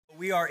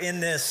We are in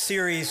this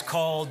series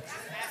called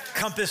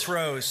Compass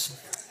Rose.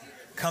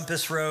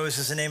 Compass Rose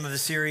is the name of the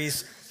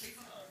series.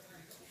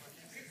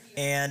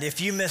 And if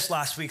you missed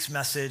last week's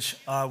message,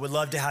 would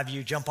love to have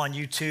you jump on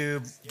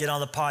YouTube, get on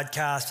the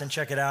podcast and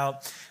check it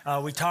out.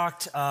 We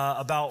talked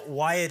about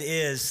why it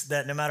is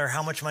that no matter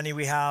how much money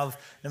we have,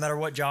 no matter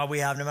what job we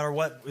have, no matter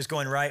what is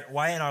going right,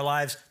 why in our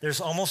lives,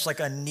 there's almost like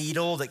a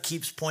needle that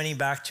keeps pointing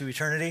back to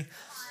eternity.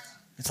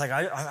 It's like,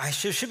 I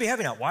should be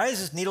having that. Why is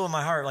this needle in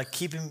my heart like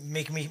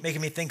making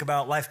me think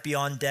about life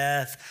beyond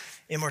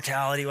death,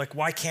 immortality? Like,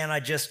 why can't I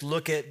just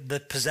look at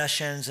the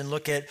possessions and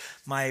look at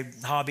my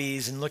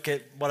hobbies and look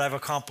at what I've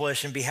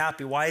accomplished and be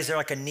happy? Why is there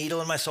like a needle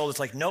in my soul that's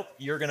like, nope,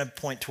 you're going to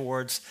point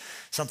towards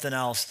something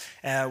else?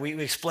 We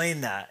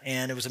explained that,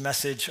 and it was a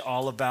message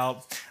all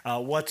about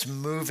what's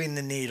moving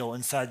the needle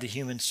inside the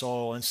human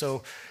soul. And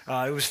so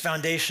it was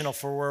foundational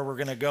for where we're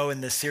going to go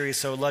in this series.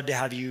 So I'd love to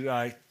have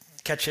you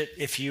catch it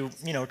if you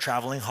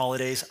traveling,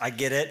 holidays. I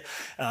get it,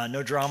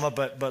 no drama,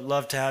 but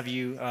love to have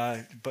you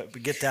but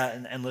get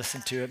that and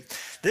listen to it.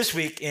 This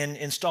week in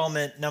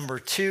installment number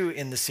 2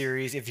 in the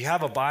series, if you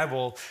have a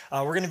Bible,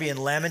 we're going to be in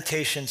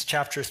Lamentations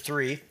chapter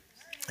 3.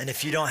 And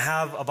if you don't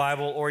have a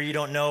Bible or you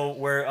don't know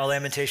where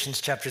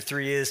Lamentations chapter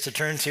 3 is to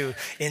turn to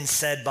in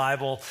said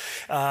Bible,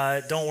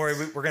 don't worry,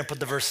 we're going to put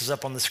the verses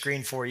up on the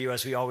screen for you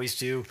as we always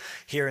do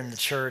here in the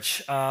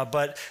church.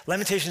 But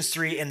Lamentations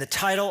 3, and the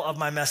title of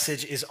my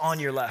message is On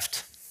Your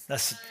Left.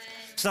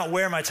 It's not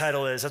where my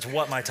title is, that's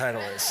what my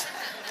title is.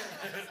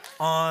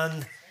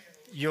 On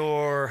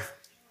Your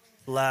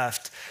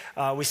Left.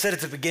 We said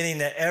at the beginning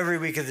that every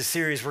week of the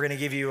series we're going to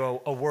give you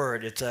a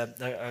word. It's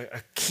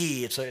a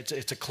key. It's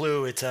a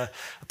clue. It's a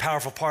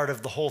powerful part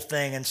of the whole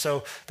thing. And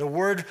so the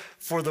word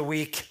for the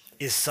week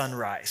is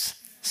sunrise.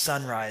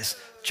 Sunrise.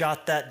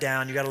 Jot that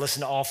down. You got to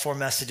listen to all 4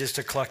 messages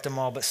to collect them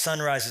all. But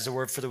sunrise is the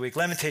word for the week.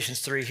 Lamentations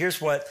 3. Here's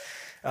what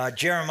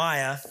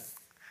Jeremiah.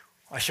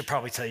 I should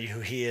probably tell you who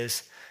he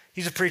is.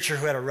 He's a preacher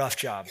who had a rough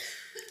job.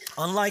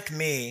 Unlike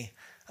me,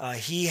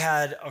 he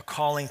had a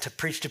calling to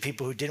preach to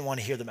people who didn't want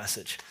to hear the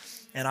message.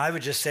 And I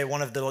would just say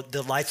one of the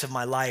delights of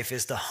my life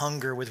is the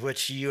hunger with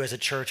which you as a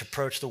church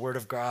approach the Word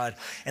of God,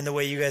 and the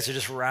way you guys are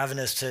just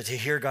ravenous to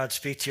hear God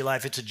speak to your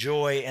life. It's a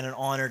joy and an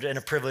honor and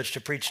a privilege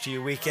to preach to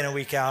you week in and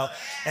week out,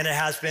 and it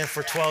has been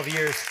for 12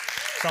 years,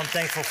 so I'm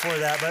thankful for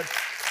that. But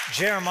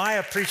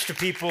Jeremiah preached to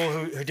people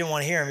who didn't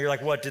want to hear him. You're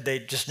like, what, did they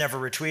just never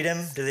retweet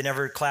him? Did they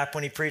never clap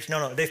when he preached?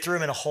 No, they threw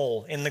him in a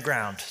hole in the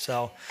ground.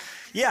 So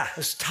yeah, it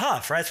was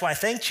tough, right? That's why I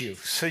thanked you.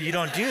 So you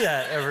don't do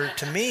that ever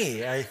to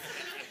me. I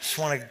just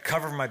want to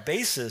cover my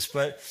bases.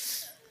 But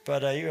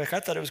you're like,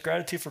 I thought it was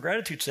gratitude for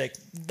gratitude's sake.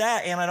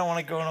 That, and I don't want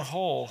to go in a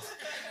hole.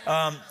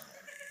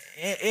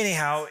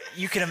 Anyhow,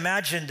 you can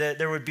imagine that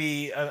there would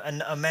be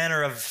a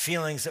manner of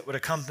feelings that would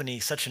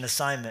accompany such an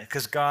assignment,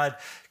 because God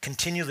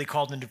continually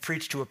called him to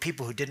preach to a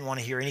people who didn't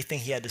want to hear anything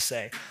he had to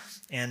say.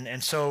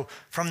 And so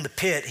from the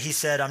pit, he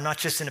said, I'm not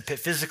just in a pit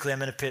physically,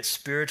 I'm in a pit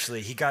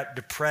spiritually. He got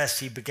depressed.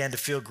 He began to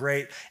feel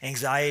great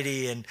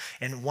anxiety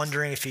and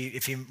wondering if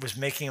he was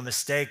making a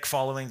mistake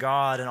following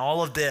God, and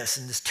all of this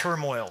and this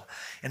turmoil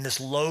and this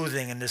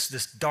loathing and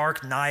this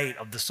dark night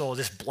of the soul,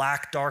 this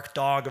black, dark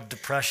dog of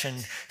depression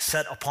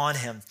set upon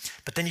him.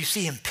 But then you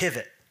see him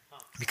pivot,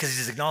 because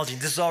he's acknowledging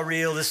this is all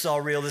real, this is all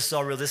real, this is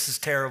all real, this is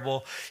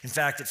terrible. In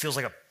fact, it feels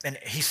like and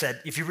he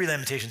said, if you read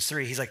Lamentations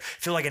 3, he's like, I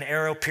feel like an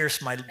arrow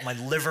pierced my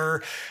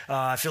liver.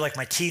 I feel like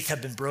my teeth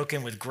have been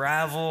broken with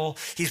gravel.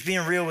 He's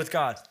being real with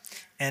God.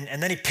 And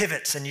then he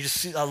pivots, and you just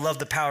see, I love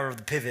the power of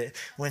the pivot.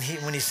 When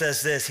he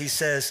says this, he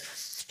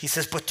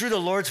says, but through the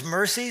Lord's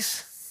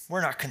mercies,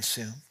 we're not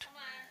consumed,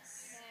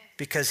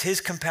 because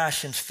his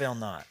compassions fail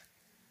not.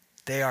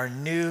 They are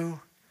new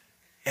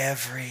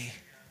every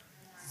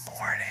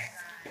morning.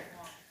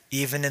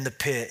 Even in the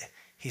pit,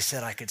 he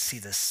said, I could see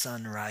the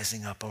sun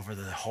rising up over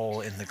the hole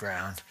in the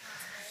ground.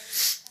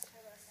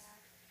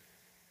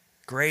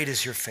 Great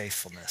is your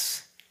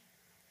faithfulness.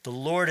 The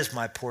Lord is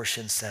my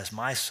portion, says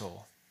my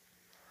soul.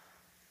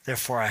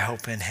 Therefore, I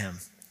hope in him.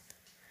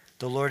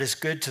 The Lord is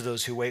good to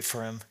those who wait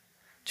for him,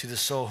 to the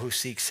soul who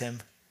seeks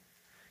him.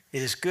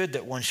 It is good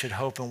that one should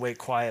hope and wait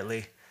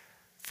quietly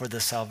for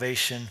the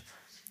salvation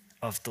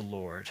of the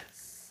Lord.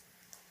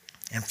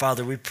 And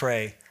Father, we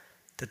pray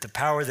that the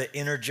power that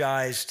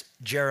energized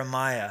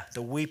Jeremiah,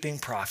 the weeping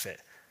prophet,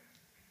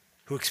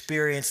 who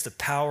experienced the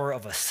power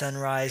of a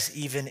sunrise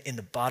even in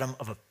the bottom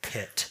of a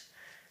pit,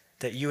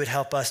 that you would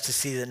help us to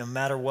see that no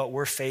matter what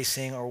we're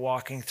facing or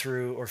walking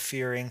through or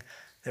fearing,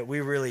 that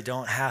we really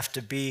don't have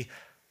to be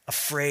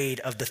afraid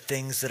of the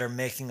things that are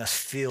making us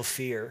feel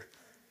fear,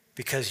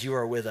 because you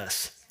are with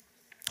us.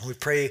 We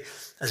pray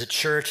as a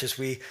church, as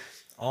we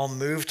all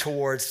move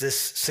towards this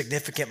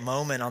significant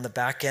moment on the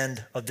back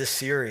end of this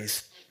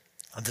series,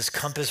 of this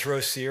Compass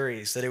Rose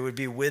series, that it would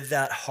be with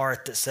that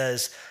heart that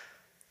says,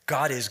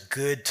 God is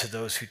good to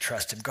those who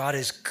trust him. God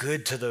is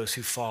good to those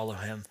who follow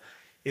him.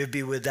 It would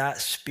be with that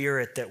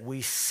spirit that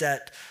we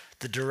set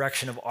the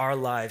direction of our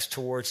lives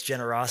towards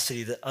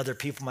generosity, that other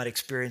people might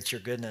experience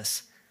your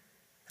goodness.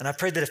 And I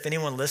pray that if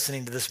anyone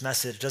listening to this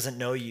message doesn't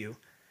know you,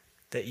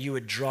 that you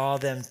would draw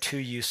them to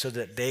you so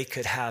that they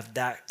could have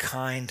that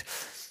kind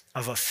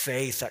of a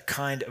faith, that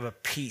kind of a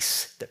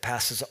peace that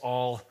passes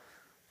all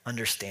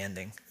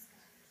understanding.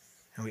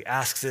 And we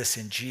ask this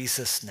in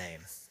Jesus'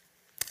 name.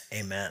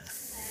 Amen.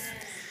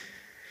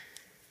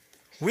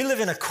 We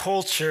live in a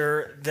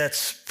culture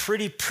that's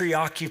pretty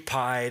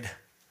preoccupied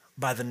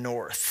by the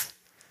north.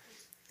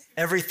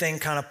 Everything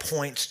kind of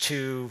points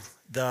to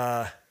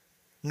the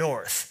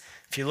north.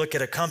 If you look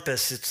at a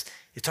compass,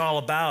 it's all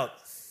about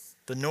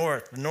the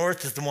north. The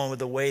north is the one with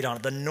the weight on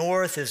it. The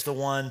north is the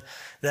one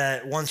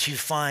that once you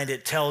find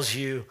it tells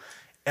you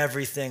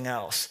everything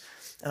else.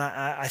 And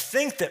I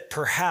think that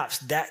perhaps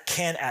that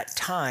can at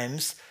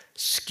times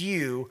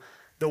skew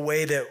the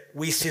way that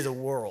we see the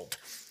world.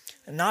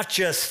 And not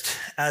just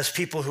as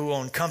people who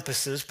own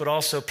compasses, but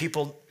also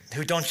people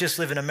who don't just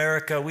live in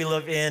America. We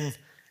live in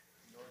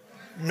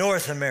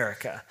North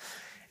America.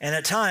 And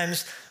at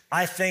times,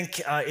 I think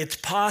it's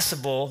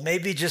possible,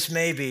 maybe just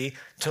maybe,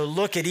 to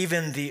look at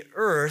even the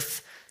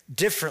earth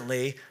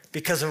differently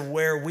because of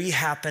where we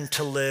happen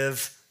to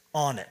live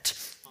on it.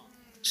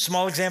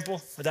 Small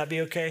example, would that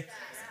be okay?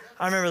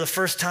 I remember the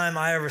first time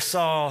I ever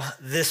saw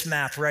this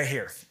map right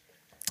here.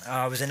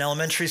 I was in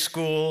elementary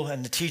school,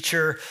 and the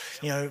teacher,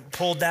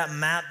 pulled that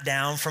map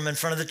down from in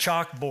front of the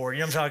chalkboard. You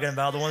know what I'm talking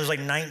about? The one, there's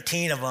like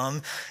 19 of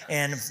them,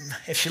 and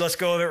if she lets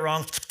go of it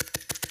wrong,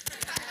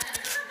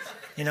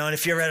 and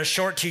if you ever had a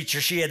short teacher,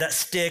 she had that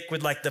stick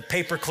with like the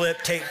paper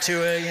clip taped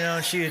to it,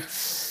 and she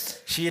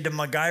had to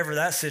MacGyver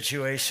that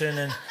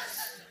situation,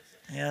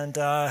 and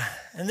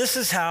this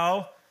is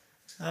how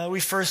we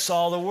first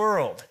saw the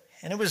world.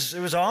 And it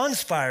was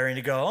awe-inspiring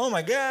to go, oh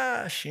my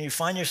gosh, and you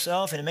find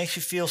yourself, and it makes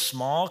you feel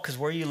small because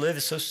where you live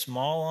is so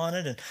small on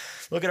it. And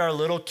look at our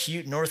little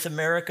cute North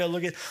America.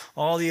 Look at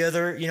all the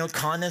other,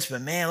 continents.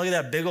 But man, look at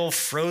that big old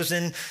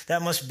frozen.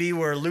 That must be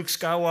where Luke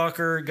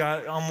Skywalker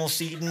got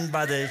almost eaten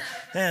by man,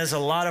 there's a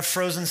lot of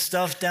frozen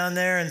stuff down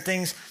there and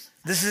things.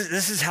 This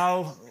is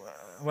how,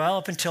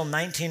 up until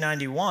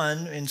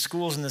 1991 in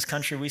schools in this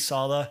country, we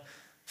saw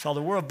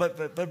the world.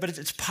 But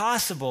it's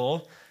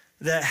possible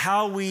that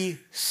how we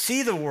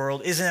see the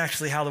world isn't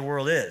actually how the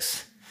world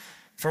is.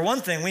 For one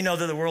thing, we know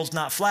that the world's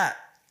not flat.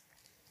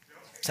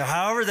 So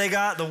however they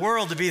got the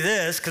world to be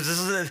this,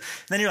 because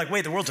then you're like,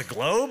 wait, the world's a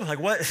globe?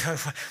 Like what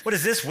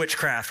is this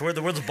witchcraft? Where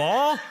the world's a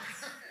ball?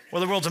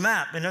 Well, the world's a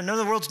map. And no,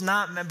 the world's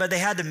not, but they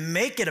had to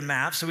make it a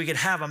map so we could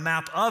have a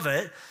map of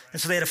it.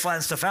 And so they had to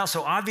flatten stuff out.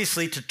 So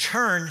obviously to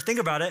turn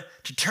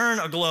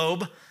a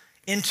globe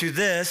into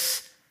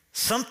this,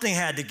 something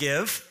had to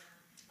give.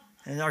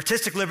 And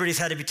artistic liberties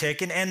had to be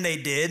taken, and they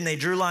did, and they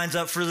drew lines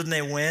up further than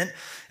they went,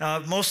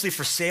 mostly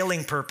for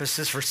sailing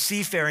purposes, for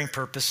seafaring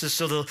purposes,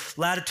 so the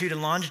latitude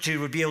and longitude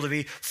would be able to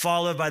be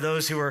followed by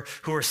those who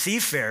are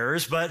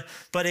seafarers, but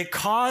it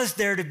caused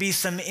there to be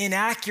some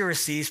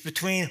inaccuracies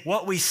between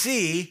what we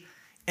see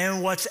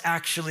and what's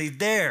actually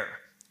there.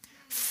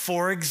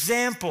 For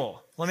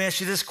example, let me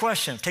ask you this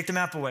question. Take the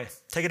map away.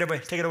 Take it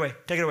away. We're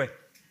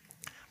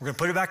going to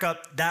put it back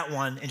up, that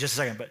one, in just a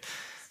second,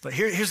 but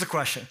here's the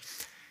question.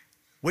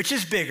 Which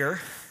is bigger,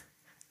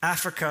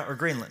 Africa or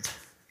Greenland?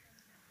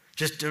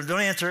 Just don't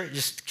answer it.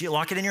 Just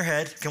lock it in your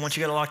head. Okay, once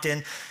you get it locked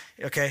in,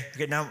 okay,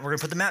 now we're going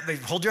to put the map back.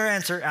 Hold your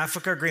answer,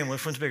 Africa or Greenland.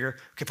 Which one's bigger?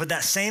 Okay, put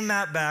that same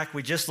map back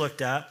we just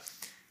looked at.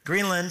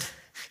 Greenland.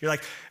 You're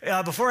like,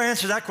 before I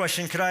answer that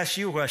question, could I ask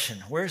you a question?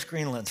 Where's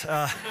Greenland?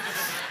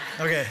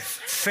 Okay,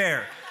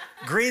 fair.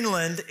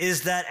 Greenland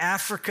is that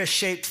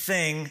Africa-shaped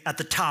thing at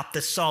the top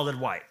that's solid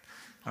white.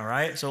 All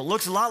right? So it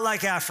looks a lot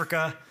like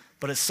Africa,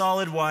 but it's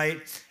solid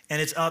white,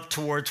 and it's up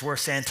towards where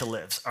Santa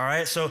lives, all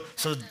right? So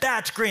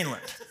that's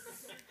Greenland.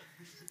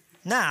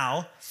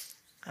 Now,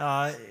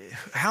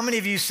 how many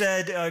of you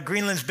said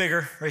Greenland's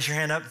bigger? Raise your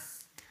hand up.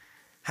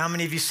 How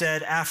many of you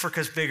said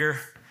Africa's bigger?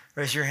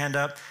 Raise your hand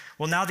up.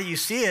 Well, now that you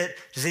see it,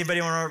 does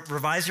anybody want to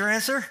revise your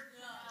answer?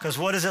 Because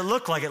what does it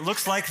look like? It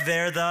looks like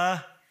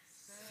they're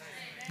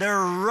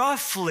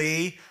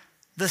roughly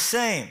the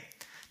same.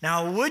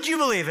 Now, would you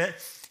believe it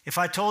if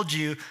I told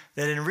you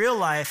that in real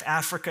life,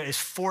 Africa is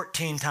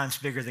 14 times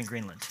bigger than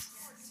Greenland?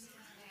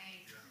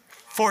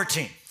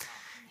 14.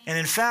 And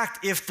in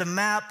fact, if the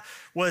map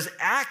was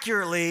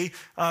accurately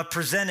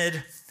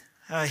presented,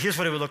 here's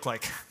what it would look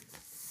like.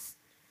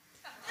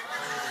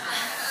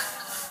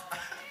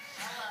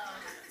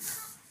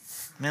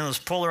 Man, those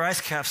polar ice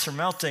caps are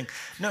melting.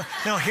 No,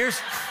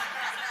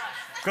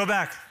 go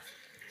back.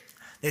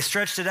 They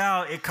stretched it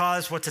out. It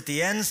caused what's at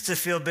the ends to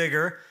feel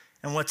bigger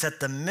and what's at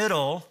the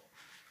middle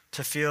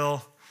to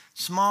feel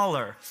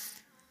smaller.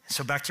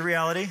 So back to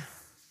reality.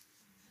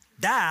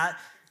 That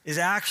is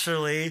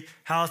actually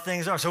how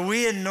things are. So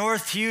we in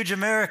North Huge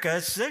America,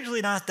 it's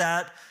actually not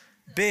that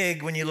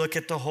big when you look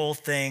at the whole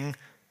thing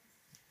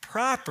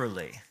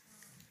properly.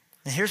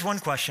 And here's one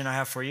question I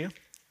have for you,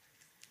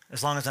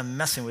 as long as I'm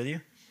messing with you.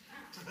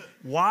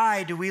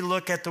 Why do we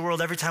look at the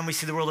world every time we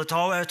see the world?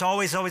 It's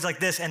always like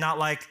this and not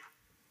like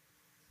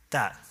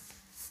that.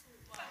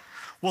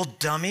 Well,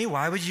 dummy,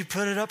 why would you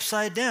put it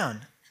upside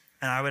down?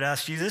 And I would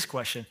ask you this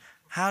question.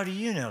 How do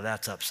you know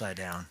that's upside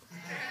down?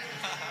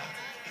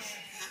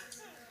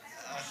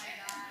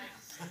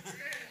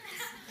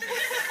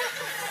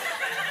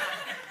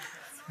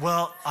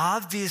 Well,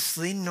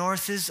 obviously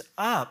north is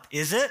up.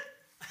 Is it?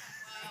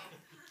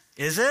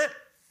 Is it?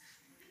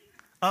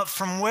 Up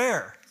from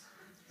where?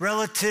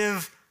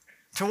 Relative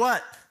to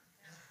what?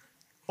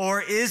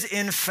 Or is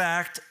in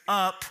fact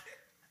up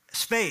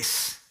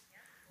space,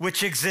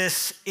 which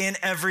exists in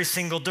every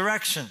single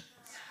direction,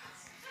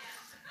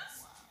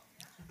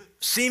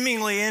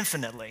 seemingly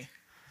infinitely.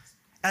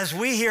 As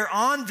we here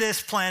on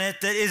this planet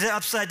that is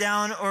upside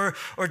down or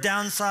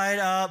downside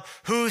up,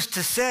 who's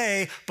to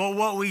say? But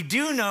what we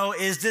do know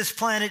is this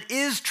planet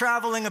is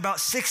traveling about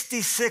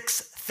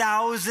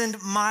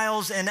 66,000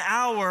 miles an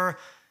hour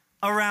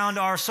around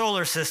our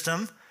solar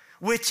system,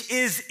 which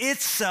is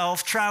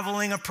itself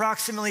traveling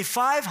approximately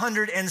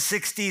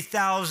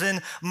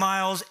 560,000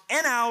 miles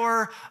an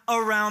hour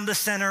around the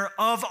center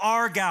of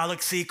our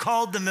galaxy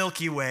called the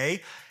Milky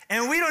Way.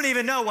 And we don't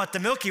even know what the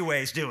Milky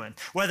Way is doing,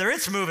 whether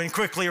it's moving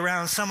quickly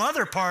around some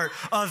other part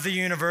of the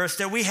universe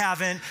that we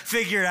haven't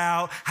figured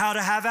out how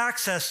to have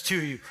access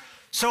to.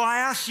 So I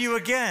ask you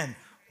again,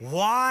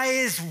 why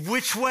is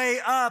which way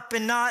up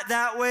and not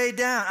that way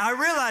down? I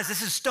realize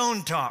this is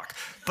stone talk,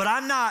 but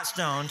I'm not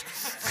stoned.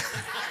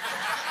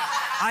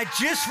 I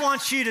just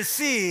want you to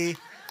see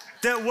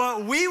that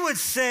what we would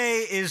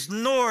say is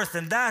north,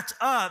 and that's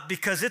up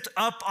because it's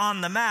up on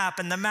the map,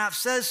 and the map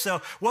says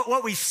so.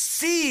 What we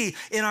see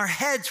in our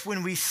heads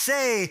when we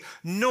say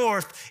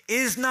north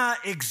is not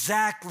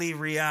exactly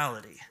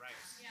reality. Right.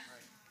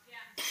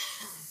 Yeah.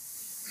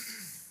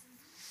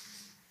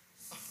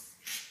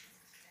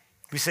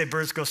 We say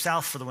birds go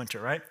south for the winter,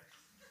 right?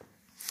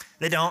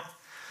 They don't.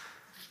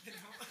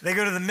 They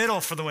go to the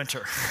middle for the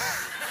winter.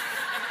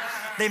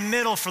 They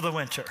middle for the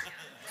winter.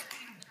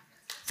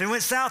 If they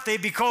went south,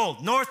 they'd be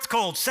cold. North's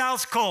cold,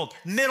 south's cold,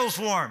 middle's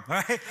warm,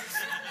 right?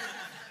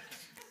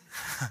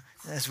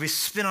 As we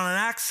spin on an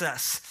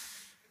axis,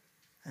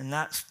 and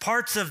that's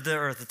parts of the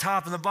earth, the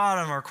top and the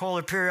bottom are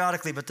colder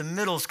periodically, but the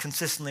middle's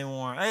consistently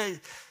warm.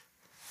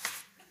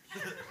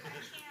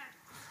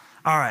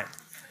 All right.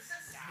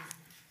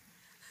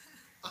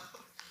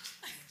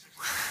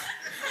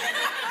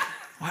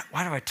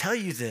 Why do I tell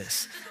you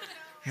this?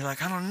 You're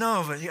like, I don't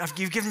know, but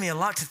you've given me a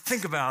lot to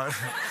think about.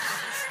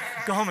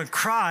 Go home and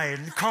cry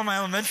and call my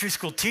elementary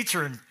school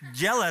teacher and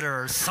yell at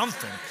her or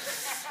something.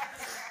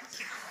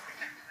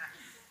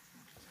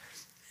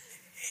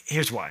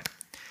 Here's why.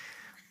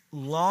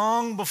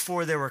 Long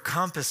before there were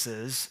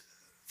compasses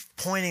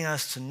pointing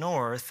us to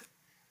north,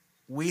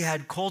 we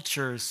had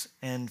cultures,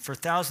 and for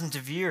thousands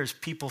of years,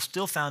 people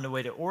still found a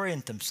way to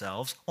orient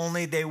themselves,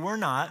 only they were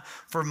not,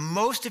 for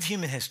most of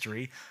human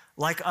history,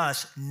 like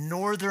us,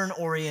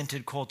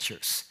 northern-oriented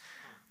cultures.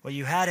 What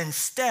you had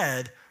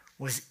instead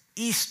was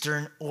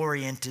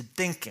Eastern-oriented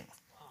thinking,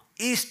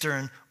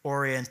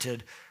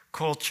 Eastern-oriented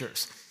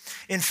cultures.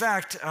 In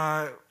fact,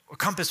 a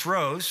compass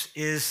rose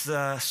is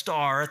the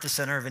star at the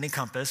center of any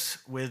compass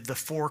with the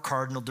 4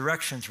 cardinal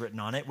directions written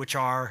on it, which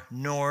are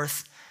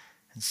north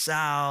and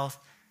south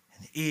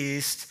and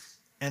east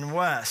and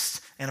west.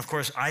 And of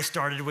course, I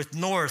started with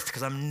north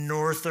because I'm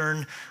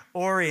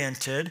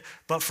northern-oriented,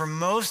 but for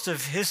most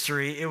of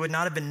history, it would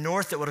not have been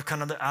north that would have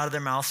come out of their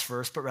mouths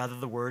first, but rather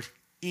the word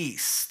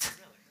east,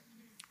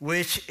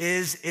 which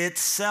is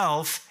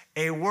itself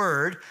a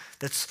word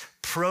that's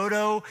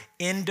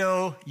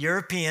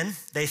Proto-Indo-European,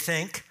 they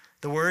think,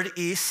 the word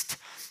east.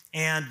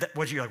 And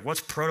what you're like, what's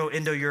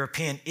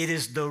Proto-Indo-European? It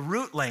is the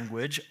root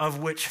language of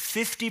which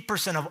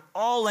 50% of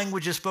all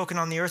languages spoken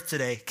on the earth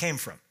today came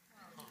from.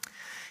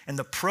 And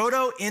the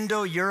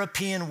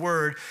Proto-Indo-European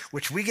word,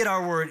 which we get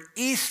our word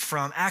east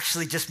from,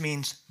 actually just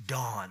means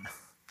dawn,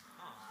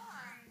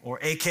 or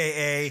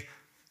AKA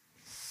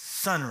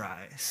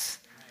sunrise.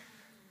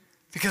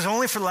 Because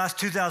only for the last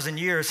 2,000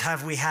 years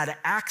have we had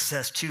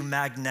access to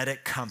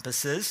magnetic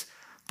compasses.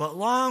 But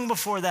long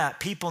before that,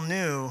 people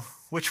knew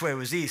which way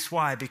was east.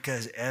 Why?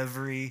 Because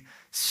every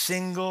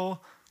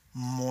single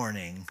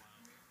morning,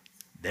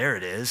 there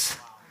it is,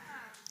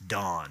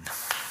 dawn.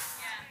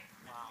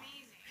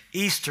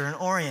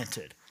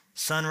 Eastern-oriented.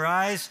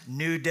 Sunrise,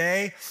 new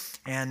day,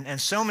 and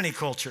so many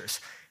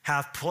cultures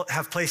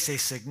have placed a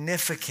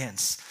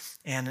significance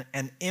and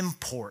an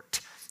import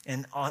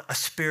and a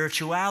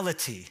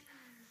spirituality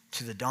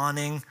to the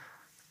dawning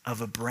of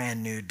a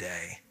brand new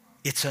day.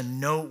 It's a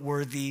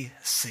noteworthy,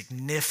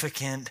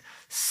 significant,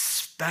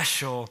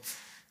 special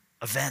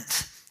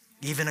event,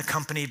 even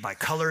accompanied by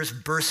colors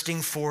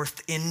bursting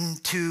forth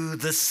into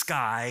the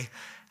sky,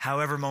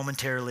 however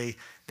momentarily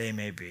they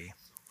may be.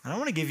 And I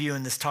want to give you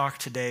in this talk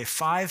today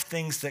 5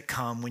 things that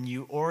come when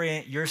you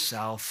orient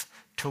yourself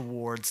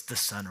towards the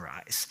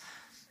sunrise.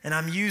 And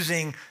I'm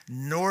using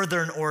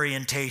northern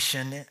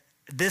orientation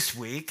this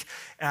week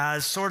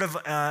as sort of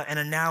an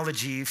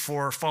analogy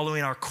for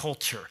following our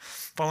culture,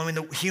 following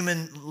the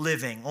human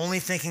living, only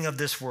thinking of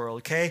this world,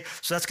 okay?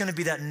 So that's going to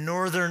be that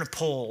northern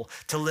pole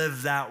to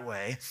live that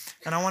way.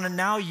 And I want to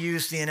now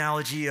use the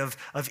analogy of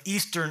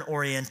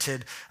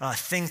Eastern-oriented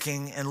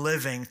thinking and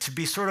living to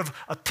be sort of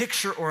a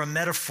picture or a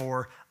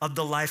metaphor of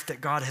the life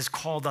that God has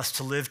called us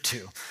to live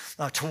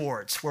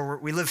towards, where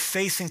we live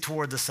facing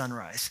toward the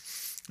sunrise.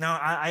 Now,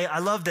 I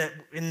love that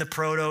in the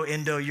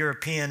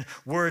Proto-Indo-European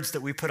words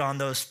that we put on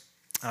those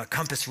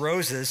compass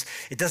roses,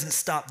 it doesn't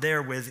stop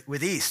there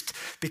with east.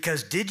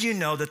 Because did you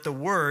know that the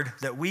word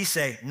that we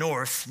say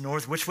north,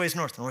 which way is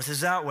north? North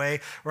is that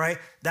way, right?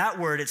 That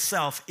word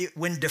itself,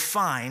 when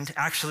defined,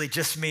 actually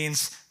just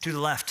means to the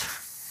left.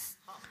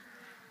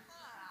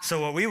 So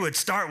what we would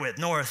start with,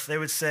 north, they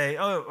would say,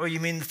 oh,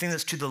 you mean the thing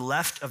that's to the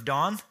left of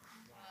dawn? Wow.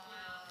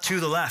 To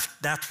the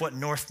left, that's what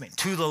north means,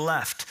 to the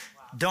left.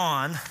 Wow.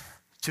 Dawn,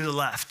 to the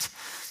left.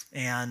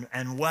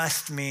 And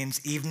west means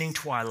evening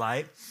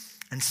twilight.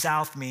 And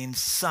south means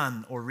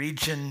sun or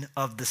region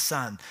of the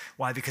sun.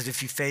 Why? Because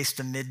if you face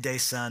the midday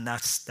sun,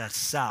 that's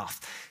south.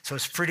 So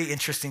it's pretty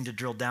interesting to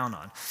drill down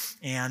on.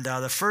 And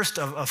the first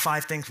of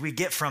 5 things we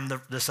get from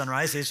the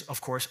sunrise is,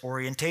 of course,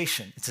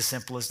 orientation. It's as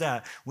simple as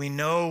that. We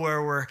know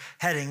where we're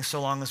heading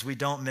so long as we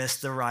don't miss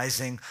the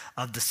rising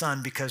of the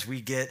sun, because we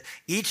get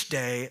each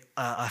day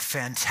a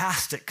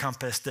fantastic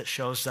compass that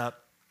shows up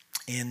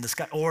in the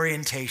sky,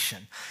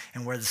 orientation.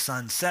 And where the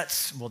sun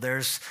sets, well,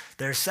 there's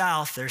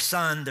south, there's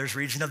sun, there's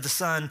region of the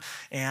sun,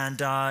 and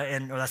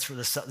that's where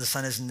the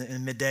sun is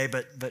in midday,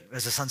 but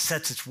as the sun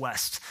sets, it's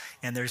west,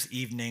 and there's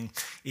evening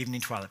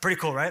twilight. Pretty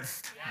cool, right?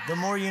 Yeah. The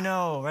more you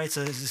know, right?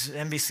 So this is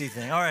an NBC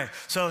thing. All right,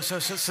 so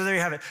there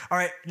you have it. All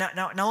right,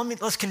 now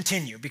let's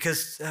continue,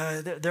 because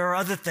there are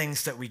other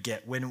things that we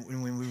get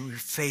when we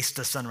face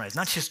the sunrise,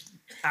 not just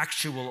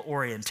actual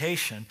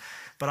orientation,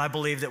 but I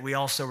believe that we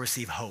also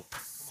receive hope.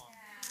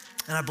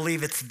 And I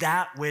believe it's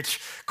that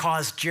which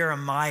caused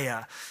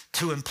Jeremiah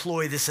to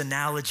employ this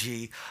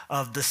analogy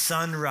of the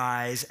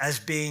sunrise as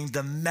being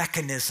the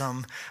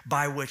mechanism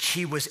by which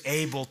he was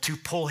able to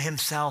pull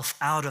himself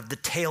out of the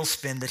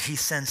tailspin that he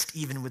sensed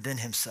even within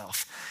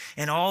himself.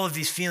 And all of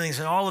these feelings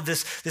and all of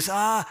this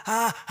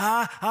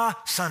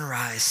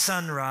sunrise,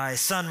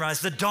 sunrise,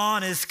 sunrise. The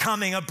dawn is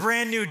coming, a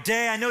brand new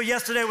day. I know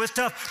yesterday was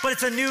tough, but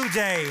it's a new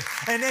day.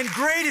 And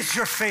great is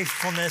your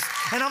faithfulness.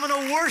 And I'm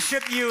going to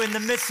worship you in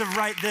the midst of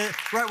right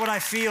what I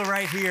feel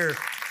right here.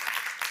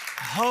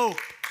 Hope.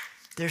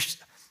 There's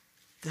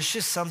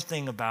just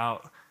something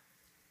about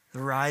the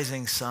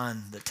rising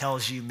sun that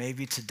tells you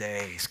maybe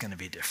today is going to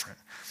be different.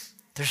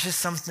 There's just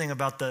something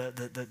about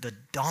the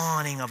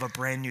dawning of a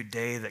brand new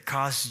day that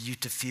causes you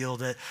to feel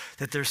that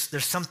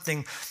there's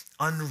something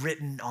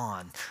unwritten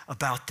on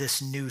about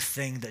this new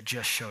thing that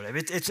just showed up.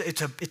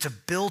 It's a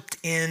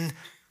built-in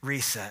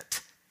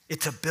reset.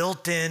 It's a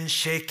built-in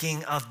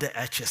shaking of the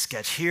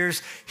Etch-a-Sketch.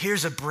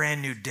 Here's a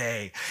brand new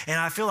day. And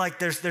I feel like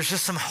there's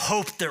just some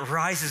hope that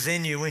rises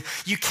in you.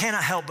 You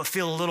cannot help but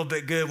feel a little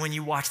bit good when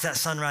you watch that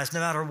sunrise,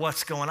 no matter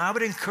what's going on. I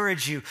would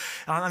encourage you,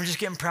 I'm just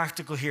getting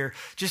practical here,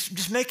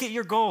 just make it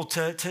your goal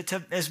to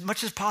as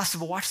much as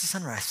possible, watch the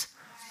sunrise.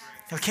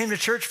 I came to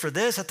church for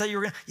this. I thought you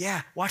were going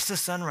to, watch the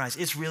sunrise.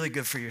 It's really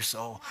good for your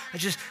soul.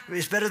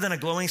 It's better than a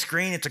glowing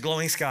screen. It's a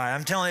glowing sky.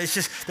 I'm telling you,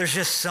 there's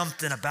just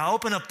something about,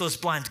 open up those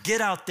blinds,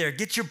 get out there,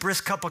 get your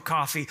brisk cup of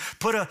coffee,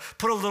 put a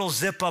little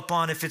zip up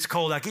on if it's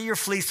cold out, get your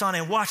fleece on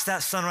and watch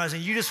that sunrise.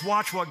 And you just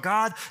watch what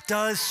God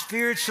does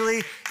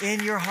spiritually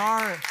in your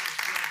heart.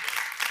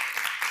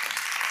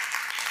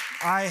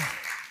 I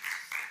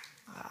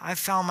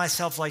found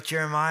myself like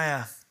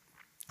Jeremiah,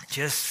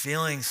 just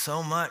feeling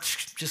so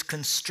much, just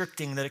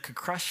constricting that it could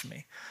crush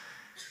me.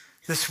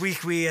 This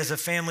week, we as a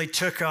family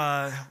took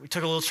a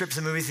little trip to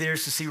the movie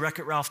theaters to see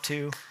Wreck-It Ralph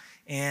 2,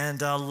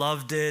 and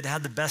loved it,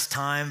 had the best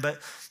time, but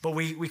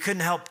we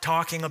couldn't help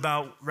talking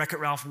about Wreck-It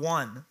Ralph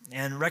 1.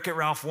 And Wreck-It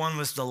Ralph 1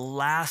 was the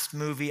last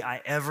movie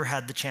I ever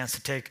had the chance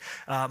to take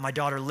my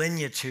daughter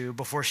Linya to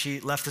before she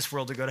left this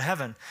world to go to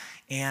heaven.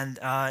 And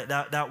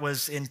that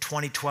was in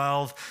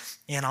 2012.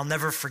 And I'll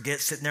never forget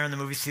sitting there in the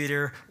movie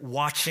theater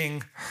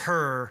watching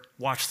her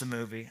watch the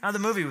movie. Now, the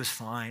movie was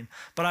fine,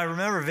 but I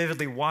remember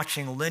vividly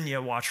watching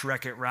Linya watch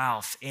Wreck-It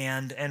Ralph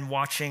and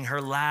watching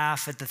her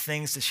laugh at the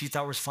things that she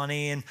thought was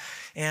funny.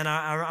 And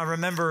I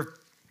remember,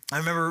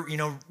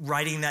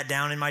 writing that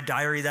down in my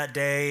diary that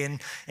day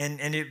and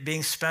it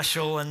being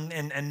special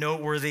and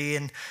noteworthy.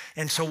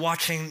 And so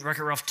watching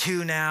Wreck-It Ralph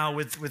 2 now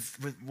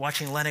with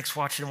watching Lennox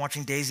watch it and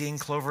watching Daisy and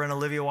Clover and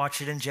Olivia watch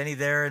it and Jenny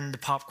there and the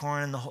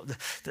popcorn and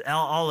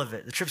all of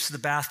it, the trips to the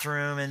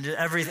bathroom and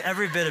every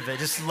bit of it,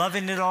 just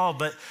loving it all.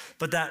 But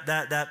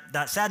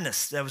that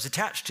sadness that was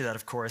attached to that,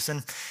 of course.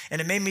 And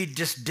it made me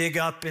just dig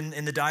up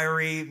in the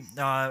diary,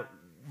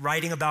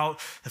 writing about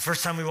the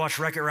first time we watched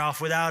Wreck-It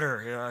Ralph without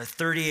her,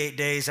 38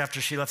 days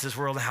after she left this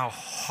world, and how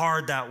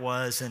hard that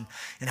was and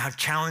how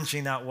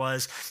challenging that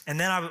was. And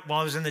then while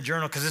I was in the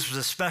journal, because this was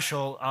a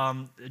special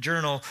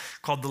journal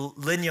called the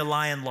Linya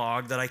Lion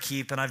Log that I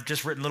keep, and I've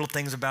just written little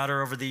things about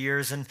her over the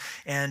years. And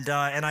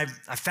I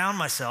found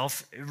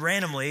myself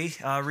randomly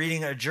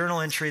reading a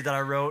journal entry that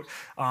I wrote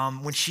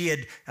when she had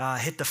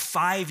hit the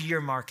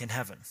 5-year mark in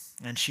heaven.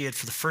 And she had,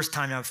 for the first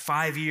time now,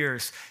 5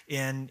 years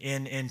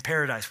in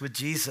paradise with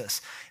Jesus.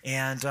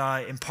 And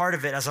part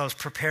of it, as I was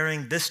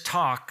preparing this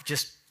talk,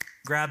 just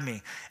grabbed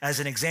me as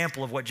an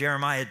example of what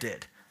Jeremiah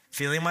did.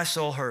 Feeling my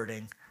soul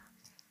hurting,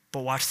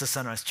 but watch the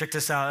sunrise. Check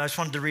this out. I just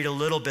wanted to read a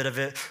little bit of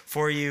it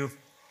for you.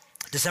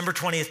 December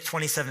 20th,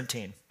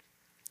 2017.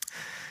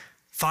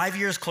 5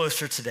 years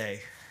closer today,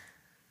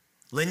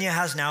 Linya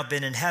has now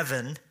been in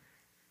heaven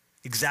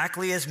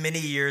exactly as many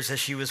years as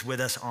she was with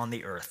us on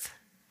the earth.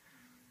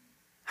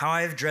 How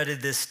I have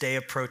dreaded this day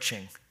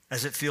approaching,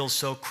 as it feels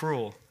so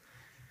cruel.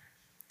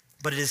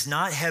 But it is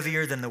not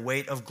heavier than the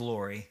weight of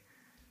glory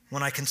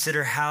when I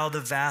consider how the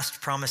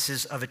vast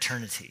promises of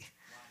eternity.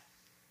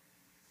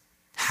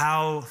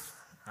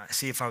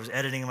 See, if I was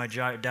editing in my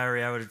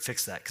diary, I would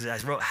fix that, because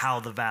I wrote how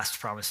the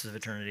vast promises of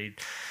eternity.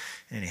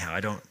 Anyhow,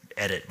 I don't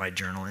edit my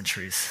journal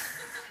entries,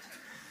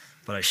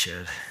 but I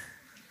should.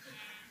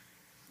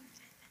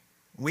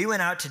 We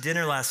went out to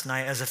dinner last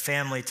night as a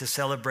family to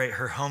celebrate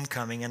her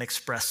homecoming and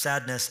express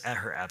sadness at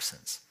her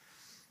absence.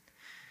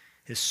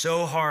 It's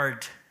so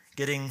hard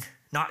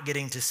not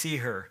getting to see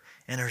her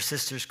and her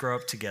sisters grow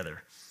up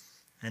together.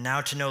 And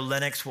now to know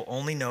Lennox will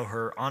only know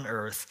her on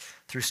earth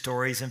through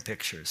stories and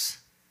pictures.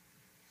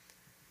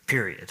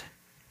 Period.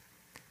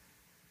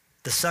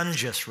 The sun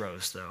just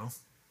rose, though.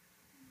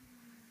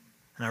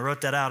 And I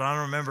wrote that out. I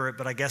don't remember it,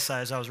 but I guess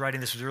as I was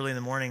writing this, it was early in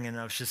the morning, and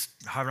I was just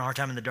having a hard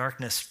time in the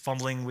darkness,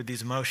 fumbling with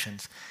these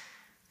emotions.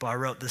 But I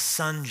wrote, the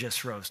sun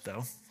just rose,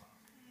 though.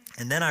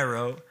 And then I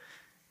wrote,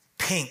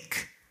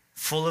 pink,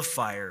 full of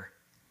fire,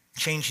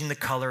 changing the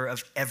color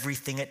of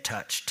everything it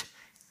touched,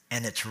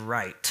 and it's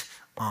right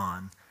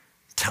on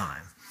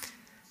time.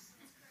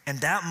 And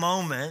that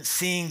moment,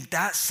 seeing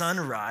that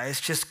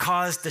sunrise, just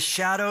caused the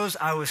shadows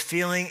I was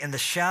feeling and the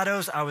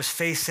shadows I was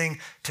facing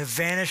to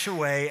vanish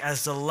away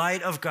as the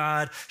light of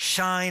God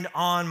shined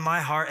on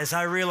my heart, as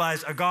I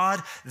realized, a God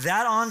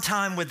that on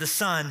time with the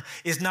sun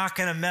is not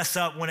going to mess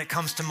up when it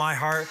comes to my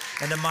heart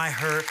and to my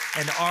hurt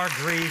and to our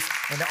grief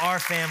and to our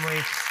family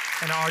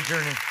and our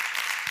journey.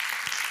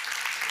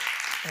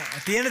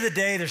 At the end of the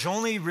day, there's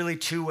only really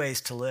two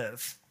ways to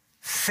live: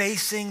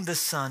 facing the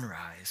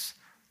sunrise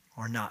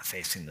or not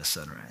facing the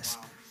sunrise.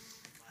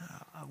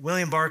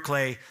 William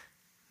Barclay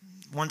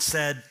once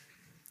said,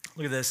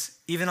 look at this,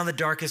 even on the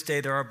darkest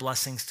day, there are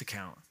blessings to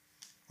count.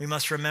 We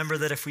must remember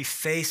that if we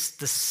face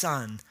the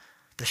sun,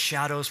 the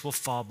shadows will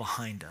fall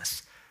behind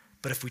us.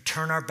 But if we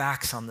turn our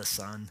backs on the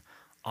sun,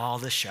 all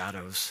the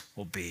shadows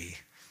will be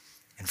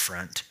in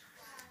front.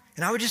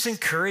 And I would just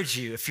encourage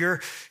you, if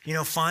you're,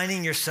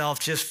 finding yourself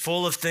just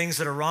full of things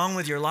that are wrong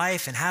with your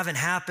life and haven't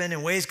happened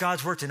and ways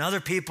God's worked in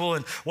other people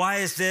and why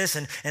is this?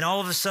 And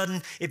all of a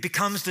sudden it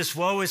becomes this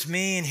woe is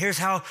me and here's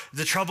how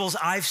the troubles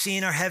I've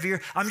seen are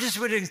heavier. I'm just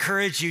would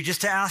encourage you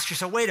just to ask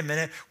yourself, wait a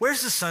minute,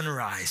 where's the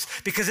sunrise?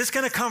 Because it's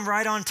going to come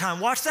right on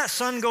time. Watch that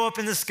sun go up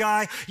in the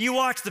sky. You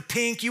watch the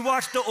pink, you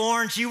watch the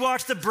orange, you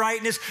watch the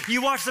brightness,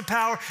 you watch the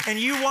power, and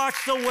you watch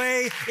the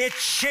way it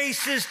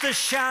chases the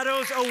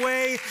shadows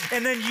away,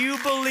 and then you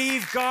believe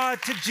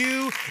God to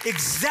do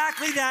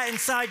exactly that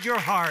inside your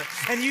heart.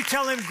 And you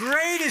tell him,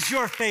 great is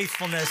your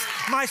faithfulness.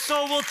 My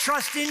soul will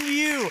trust in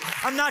you.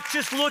 I'm not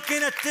just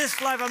looking at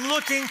this life. I'm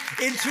looking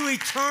into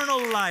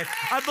eternal life.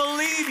 I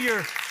believe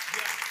you're.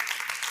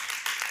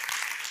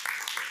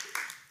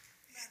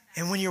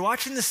 And when you're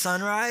watching the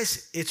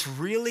sunrise, it's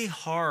really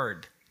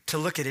hard to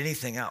look at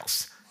anything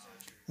else.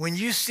 When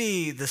you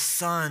see the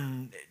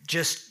sun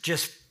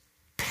just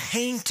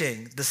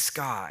painting the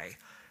sky,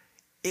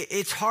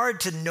 it's hard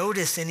to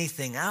notice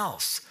anything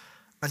else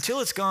until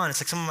it's gone. It's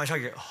like someone might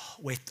talk,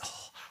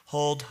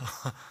 hold.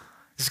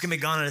 This is going to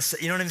be gone.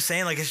 You know what I'm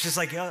saying? Like, it's just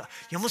like, you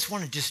almost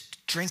want to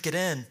just drink it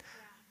in.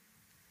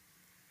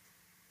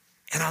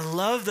 And I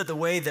love that the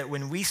way that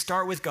when we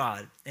start with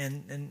God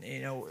and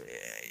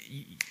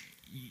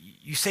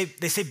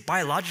they say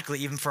biologically,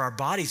 even for our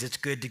bodies, it's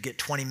good to get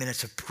 20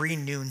 minutes of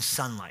pre-noon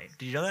sunlight.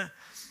 Did you know that?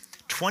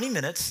 20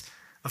 minutes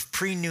of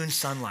pre-noon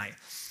sunlight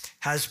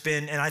has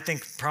been, and I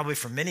think probably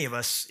for many of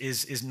us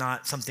is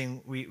not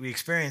something we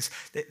experience.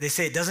 They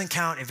say it doesn't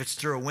count if it's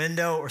through a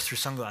window or through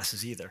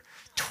sunglasses either.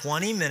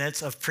 20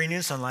 minutes of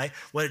pre-noon sunlight,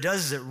 what it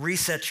does is it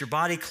resets your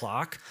body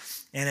clock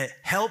and it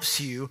helps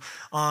you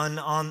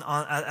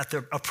at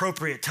the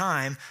appropriate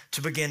time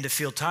to begin to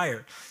feel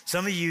tired.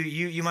 Some of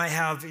you might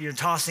have, you're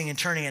tossing and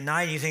turning at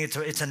night and you think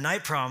it's a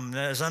night problem.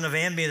 There's none of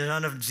Ambien, there's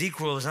none of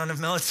ZQL, there's none of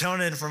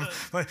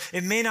melatonin.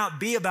 It may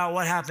not be about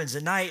what happens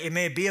at night. It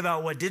may be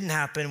about what didn't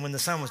happen when the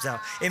sun was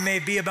out. It may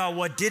be about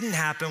what didn't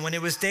happen when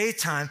it was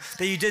daytime,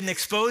 that you didn't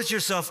expose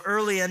yourself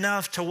early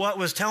enough to what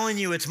was telling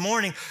you it's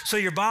morning, so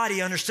your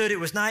body understood it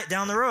was night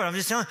down the road. I'm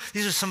just telling you,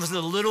 these are some of the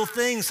little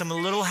things, some of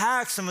the little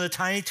hacks, some of the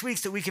tiny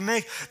tweaks that we can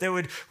make that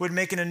would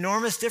make an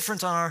enormous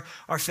difference on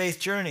our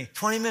faith journey.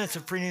 20 minutes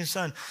of pre-noon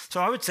sun.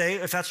 So I would say,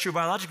 if that's true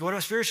biologically, what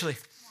about spiritually?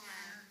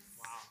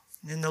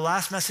 Wow. In the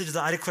last message of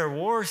the I Declare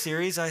War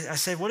series, I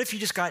said, what if you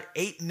just got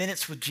 8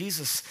 minutes with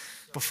Jesus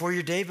before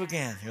your day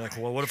began? You're like,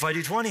 well, what if I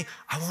do 20?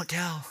 I won't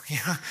tell.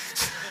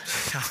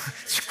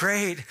 It's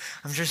great.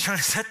 I'm just trying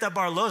to set that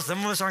bar low. Some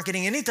of us aren't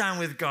getting any time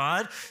with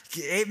God.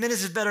 8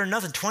 minutes is better than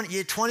nothing.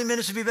 20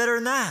 minutes would be better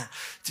than that.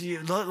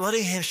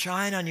 letting him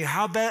shine on you,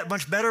 how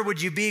much better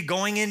would you be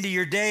going into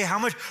your day? How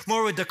much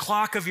more would the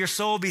clock of your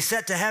soul be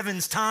set to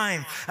heaven's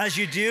time as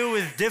you deal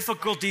with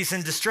difficulties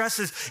and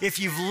distresses if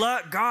you've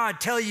let God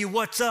tell you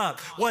what's up,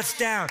 what's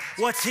down,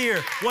 what's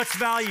here, what's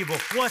valuable,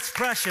 what's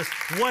precious,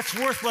 what's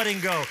worth letting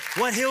go,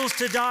 what hills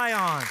to die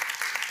on.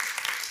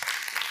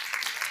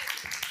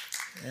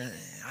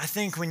 I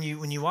think when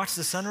you watch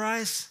the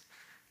sunrise,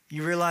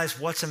 you realize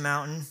what's a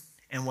mountain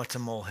and what's a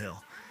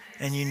molehill.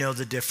 And you know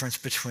the difference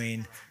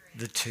between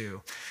the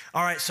two.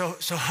 All right, so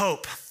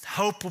hope.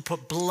 Hope will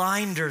put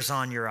blinders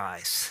on your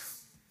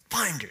eyes.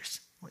 Blinders.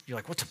 You're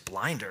like, what's a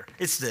blinder?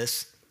 It's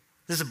this.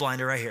 This is a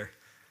blinder right here.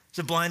 It's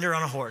a blinder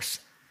on a horse.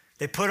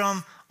 They put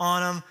them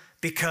on them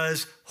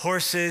because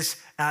horses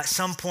at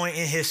some point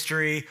in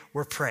history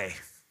were prey.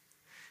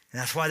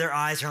 And that's why their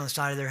eyes are on the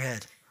side of their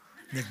head.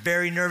 And they're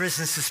very nervous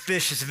and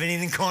suspicious of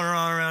anything going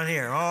on around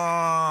here.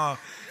 Oh,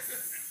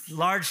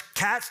 large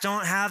cats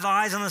don't have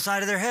eyes on the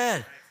side of their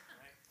head.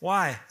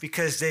 Why?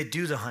 Because they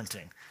do the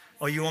hunting.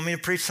 Oh, you want me to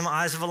preach some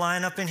eyes of a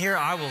lion up in here?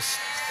 I will.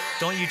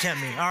 Don't you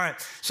tempt me. All right.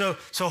 So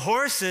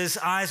horses'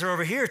 eyes are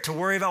over here to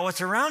worry about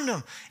what's around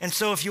them. And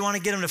so if you want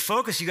to get them to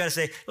focus, you got to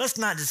say, let's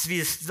not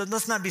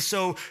be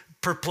so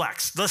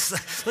perplexed. Let's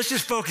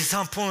just focus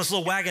on pulling this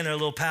little wagon there,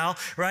 little pal,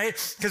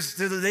 right? Because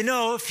they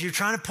know if you're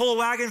trying to pull a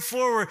wagon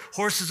forward,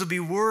 horses will be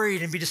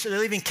worried and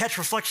they'll even catch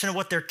reflection of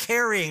what they're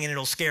carrying and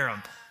it'll scare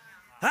them.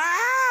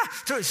 Ah!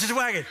 It's just a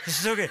wagon. This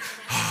is okay.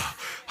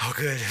 Oh,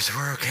 good. So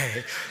we're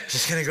okay.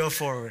 Just going to go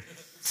forward.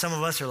 Some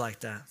of us are like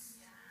that.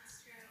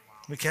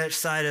 We catch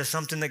sight of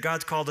something that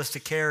God's called us to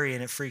carry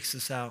and it freaks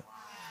us out.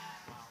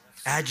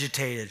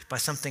 Agitated by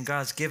something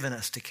God's given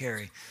us to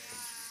carry.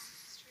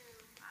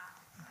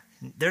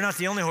 They're not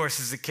the only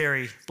horses that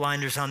carry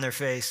blinders on their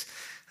face.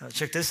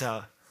 Check this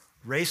out.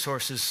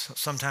 Racehorses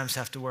sometimes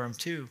have to wear them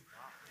too.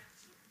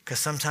 Because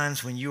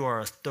sometimes when you are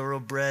a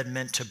thoroughbred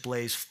meant to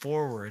blaze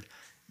forward,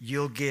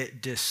 you'll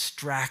get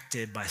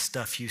distracted by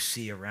stuff you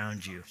see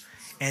around you.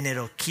 And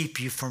it'll keep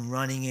you from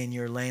running in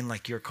your lane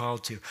like you're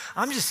called to.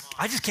 I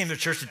just came to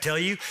church to tell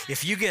you,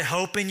 if you get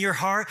hope in your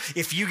heart,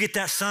 if you get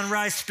that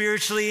sunrise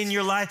spiritually in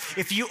your life,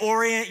 if you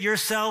orient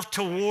yourself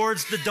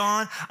towards the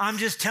dawn, I'm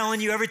just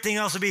telling you everything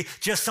else will be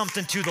just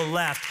something to the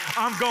left.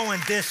 I'm going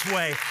this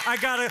way.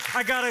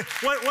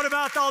 What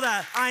about all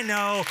that? I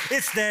know,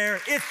 it's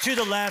there, it's to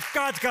the left.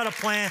 God's got a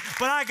plan,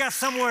 but I got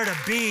somewhere to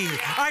be.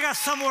 I got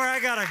somewhere I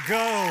gotta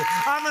go.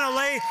 I'm gonna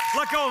let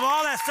go of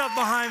all that stuff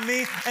behind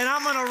me, and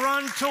I'm gonna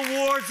run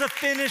towards the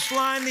finish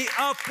line, the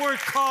upward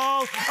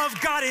call of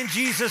God in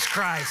Jesus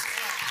Christ.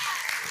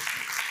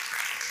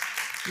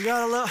 You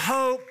gotta let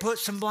hope put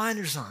some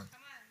blinders on.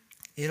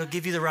 It'll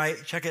give you the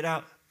right, check it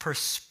out,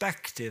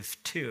 perspective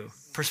too.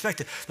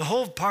 Perspective. The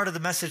whole part of the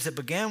message that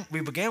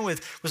we began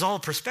with was all a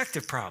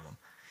perspective problem.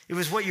 It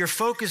was what you're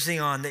focusing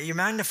on, that you're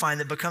magnifying,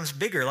 that becomes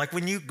bigger. Like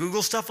when you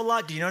Google stuff a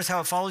lot, do you notice how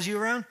it follows you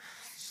around?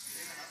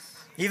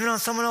 Even on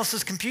someone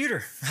else's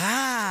computer.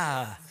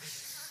 How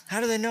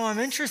do they know I'm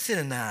interested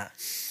in that?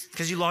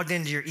 Because you logged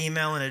into your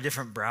email in a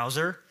different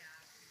browser,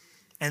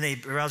 and the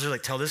browser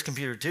like, tell this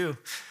computer too.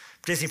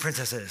 Disney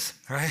Princess is,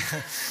 right?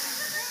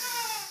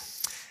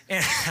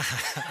 And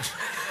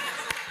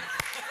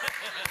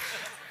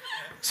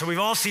so we've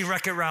all seen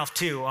Wreck-It Ralph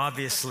too,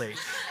 obviously.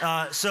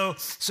 So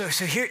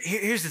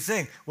here's the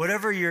thing.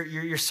 Whatever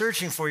you're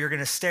searching for, you're going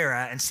to stare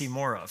at and see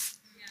more of.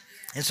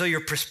 And so your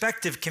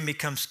perspective can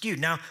become skewed.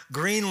 Now,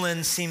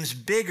 Greenland seems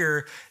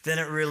bigger than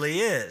it really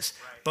is.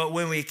 But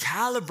when we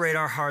calibrate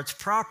our hearts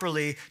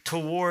properly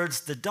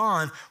towards the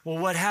dawn, well,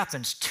 what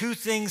happens? Two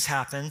things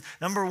happen.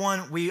 Number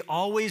one, we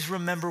always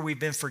remember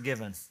we've been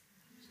forgiven.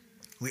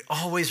 We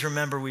always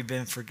remember we've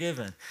been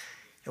forgiven.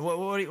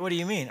 What do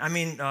you mean? I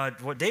mean,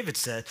 what David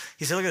said.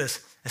 He said, look at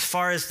this. As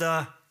far as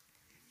the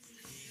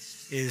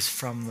east is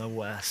from the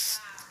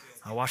west.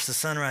 I watched the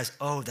sunrise.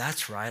 Oh,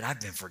 that's right.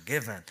 I've been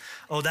forgiven.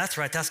 Oh, that's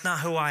right. That's not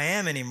who I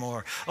am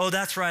anymore. Oh,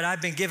 that's right.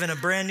 I've been given a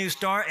brand new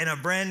start and a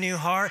brand new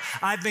heart.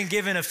 I've been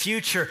given a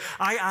future.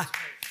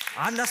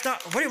 That's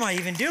not, what am I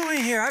even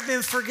doing here? I've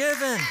been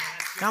forgiven.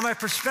 Now my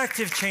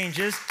perspective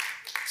changes.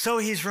 So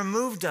he's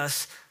removed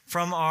us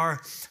from our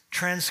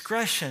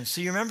transgression.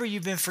 So you remember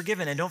you've been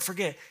forgiven. And don't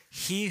forget,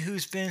 he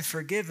who's been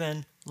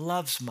forgiven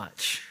loves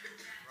much.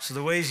 So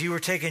the ways you were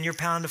taking your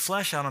pound of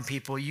flesh out on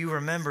people, you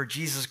remember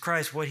Jesus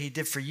Christ, what he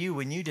did for you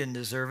when you didn't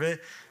deserve it.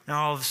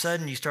 Now all of a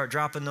sudden you start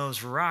dropping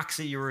those rocks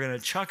that you were going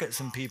to chuck at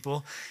some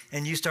people,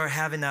 and you start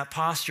having that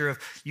posture of,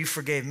 you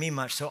forgave me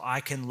much, so I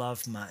can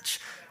love much.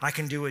 I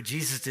can do what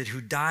Jesus did, who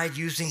died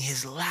using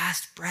his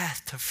last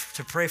breath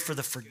to pray for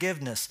the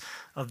forgiveness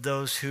of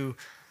those who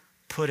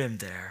put him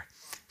there.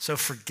 So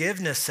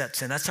forgiveness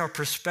sets in. That's our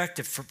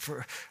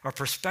perspective. Our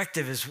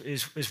perspective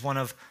is one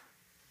of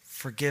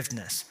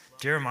forgiveness.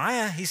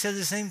 Jeremiah, he said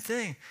the same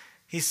thing.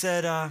 He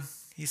said,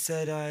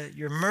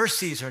 your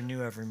mercies are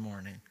new every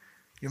morning.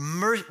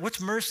 What's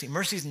mercy?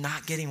 Mercy is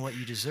not getting what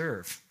you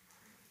deserve.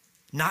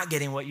 Not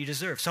getting what you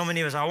deserve. So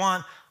many of us, I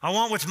want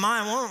what's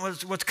mine. I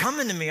want what's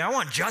coming to me. I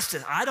want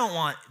justice. I don't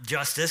want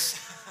justice.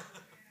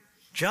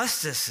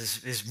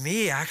 Justice is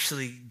me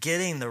actually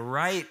getting the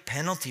right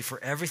penalty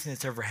for everything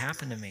that's ever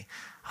happened to me.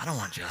 I don't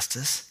want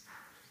justice.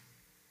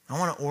 I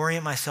want to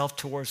orient myself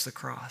towards the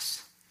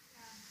cross.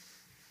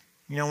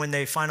 You know, when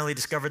they finally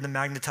discovered the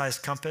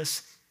magnetized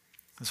compass,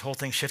 this whole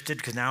thing shifted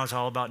because now it's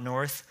all about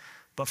north.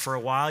 But for a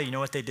while, you know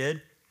what they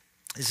did?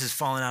 This is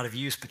fallen out of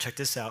use, but check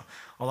this out.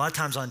 A lot of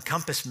times on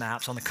compass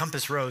maps, on the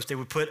compass rose, they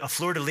would put a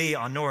fleur-de-lis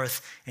on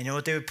north, and you know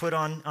what they would put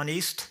on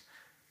east?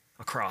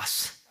 A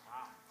cross,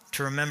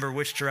 to remember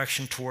which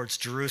direction towards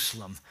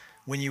Jerusalem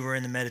when you were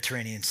in the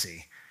Mediterranean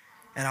Sea.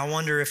 And I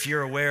wonder if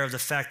you're aware of the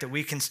fact that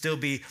we can still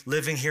be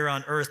living here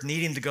on earth,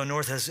 needing to go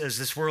north as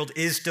this world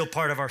is still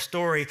part of our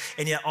story,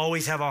 and yet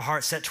always have our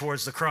heart set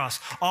towards the cross.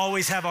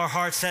 Always have our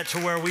heart set to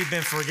where we've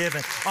been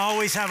forgiven.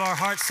 Always have our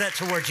heart set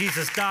to where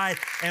Jesus died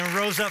and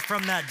rose up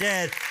from that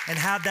dead, and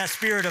have that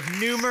spirit of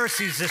new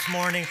mercies this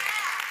morning,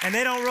 and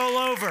they don't roll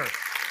over.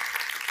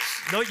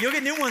 You'll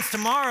get new ones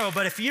tomorrow,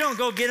 but if you don't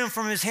go get them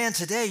from his hand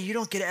today, you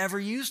don't get to ever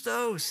use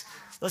those.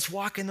 Let's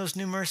walk in those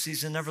new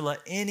mercies and never let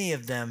any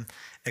of them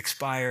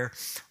expire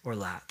or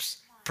lapse.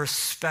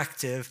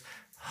 Perspective,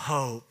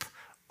 hope,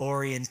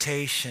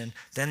 orientation.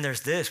 Then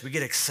there's this, we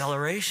get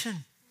acceleration.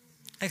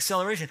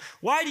 Acceleration.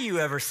 Why do you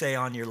ever say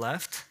on your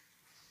left?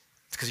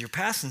 It's because you're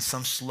passing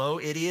some slow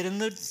idiot in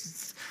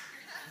the...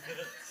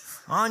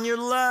 On your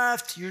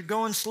left, you're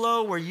going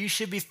slow where you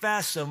should be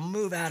fast, so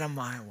move out of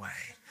my way.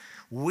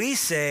 We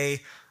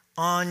say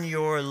on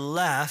your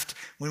left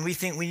when we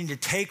think we need to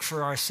take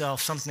for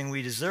ourselves something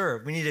we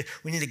deserve. We need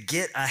to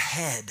get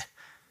ahead.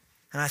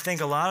 And I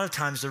think a lot of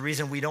times the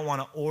reason we don't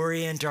want to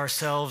orient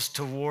ourselves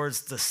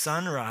towards the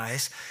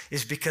sunrise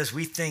is because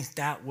we think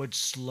that would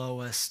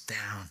slow us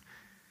down.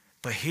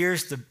 But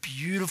here's the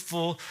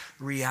beautiful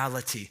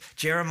reality.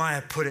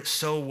 Jeremiah put it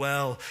so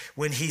well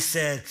when he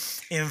said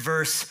in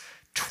verse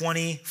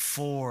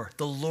 24,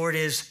 the Lord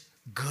is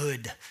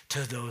good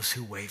to those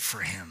who wait for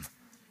him.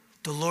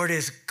 The Lord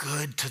is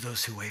good to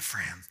those who wait for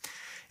him.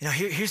 You know,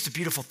 here's the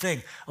beautiful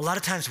thing. A lot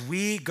of times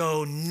we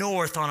go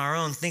north on our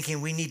own thinking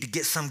we need to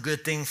get some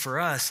good thing for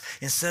us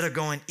instead of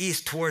going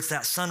east towards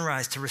that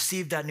sunrise to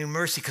receive that new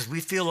mercy because we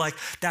feel like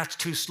that's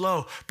too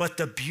slow. But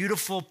the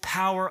beautiful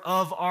power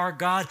of our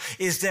God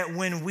is that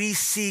when we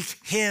seek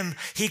him,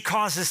 he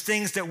causes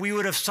things that we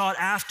would have sought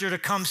after to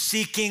come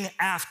seeking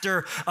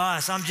after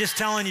us. I'm just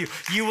telling you,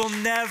 you will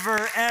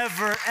never,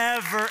 ever,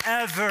 ever,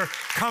 ever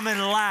come in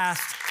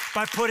last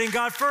by putting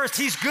God first.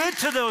 He's good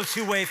to those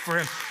who wait for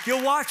him.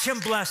 You'll watch him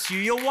bless you.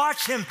 You'll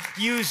watch him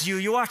use you.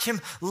 You'll watch him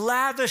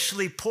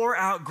lavishly pour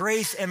out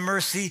grace and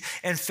mercy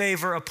and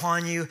favor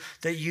upon you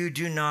that you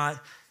do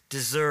not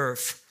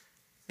deserve.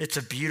 It's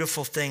a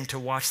beautiful thing to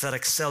watch that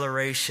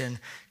acceleration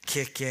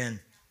kick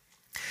in.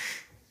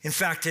 In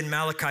fact, in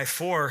Malachi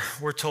 4,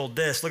 we're told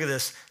this. Look at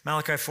this.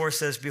 Malachi 4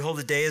 says, behold,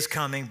 the day is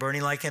coming,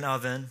 burning like an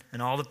oven,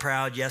 and all the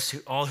proud, yes,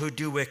 all who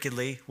do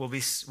wickedly will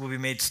be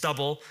made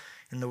stubble,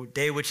 and the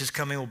day which is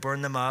coming will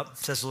burn them up,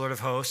 says the Lord of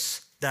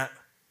hosts, that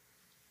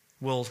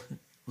will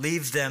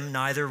leave them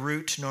neither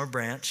root nor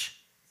branch.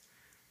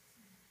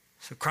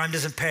 So crime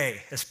doesn't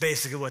pay. That's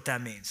basically what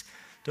that means.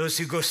 Those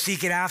who go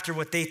seek it after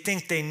what they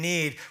think they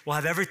need will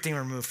have everything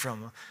removed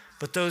from them.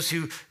 But those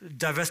who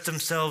divest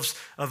themselves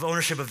of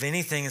ownership of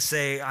anything and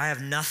say, I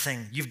have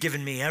nothing, you've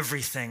given me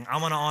everything.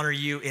 I want to honor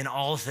you in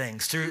all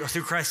things. Through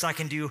Christ, I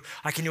can do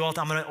all things.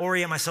 I'm going to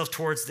orient myself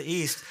towards the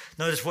east.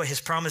 Notice what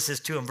his promise is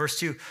to him. Verse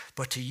 2,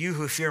 but to you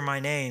who fear my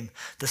name,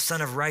 the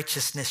Son of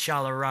Righteousness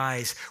shall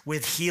arise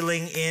with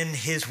healing in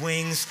his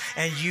wings,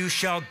 and you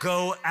shall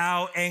go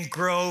out and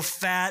grow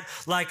fat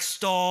like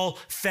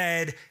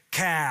stall-fed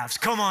calves.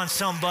 Come on,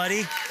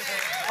 somebody.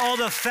 All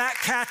the fat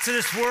cats of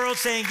this world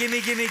saying,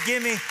 gimme, gimme,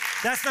 gimme.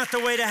 That's not the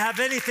way to have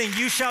anything.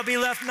 You shall be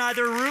left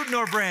neither root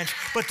nor branch.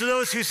 But to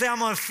those who say, I'm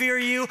going to fear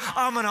you,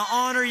 I'm going to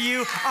honor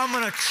you, I'm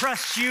going to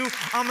trust you,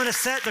 I'm going to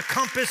set the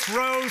compass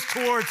rose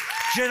towards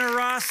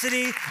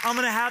generosity. I'm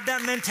going to have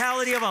that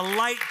mentality of a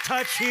light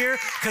touch here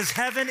because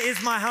heaven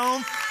is my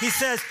home. He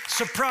says,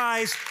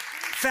 surprise,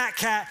 fat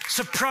cat,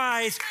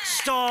 surprise,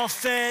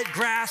 stall-fed,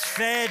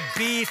 grass-fed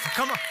beef.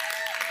 Come on.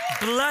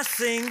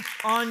 Blessing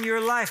on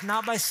your life,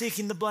 not by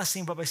seeking the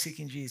blessing, but by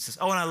seeking Jesus.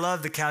 Oh, and I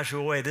love the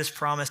casual way this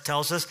promise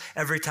tells us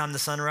every time the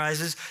sun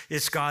rises,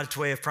 it's God's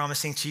way of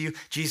promising to you,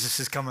 Jesus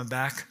is coming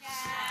back.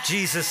 Yes.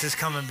 Jesus is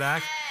coming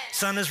back. Yes.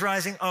 Sun is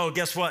rising. Oh,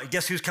 guess what?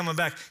 Guess who's coming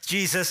back?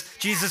 Jesus.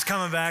 Jesus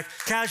coming back.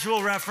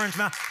 Casual reference.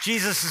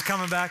 Jesus is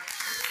coming back.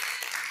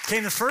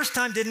 Came the first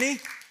time, didn't he?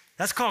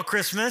 That's called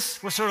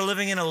Christmas. We're sort of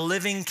living in a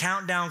living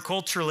countdown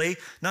culturally.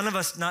 None of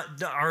us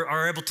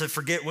are able to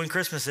forget when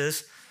Christmas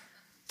is.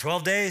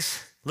 12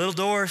 days, little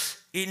doors,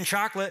 eating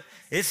chocolate.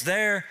 It's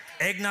there.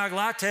 Eggnog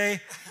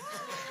latte.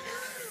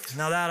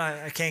 Now that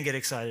I can't get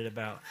excited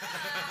about.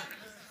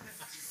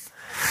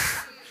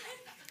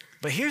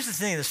 But here's the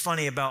thing that's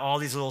funny about all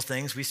these little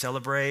things we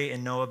celebrate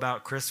and know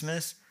about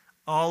Christmas.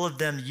 All of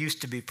them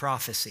used to be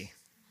prophecy.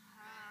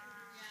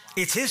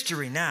 It's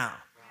history now.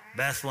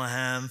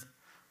 Bethlehem,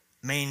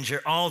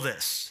 manger, all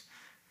this.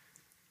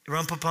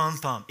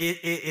 Rum-pa-pum-pum.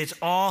 It's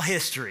all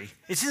history.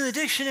 It's in the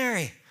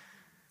dictionary.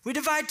 We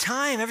divide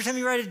time. Every time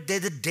you write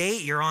the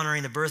date, you're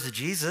honoring the birth of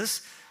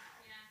Jesus.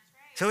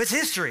 So it's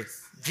history.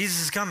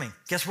 Jesus is coming.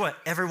 Guess what?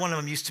 Every one of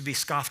them used to be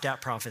scoffed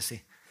at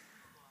prophecy.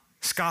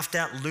 Scoffed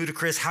at,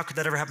 ludicrous. How could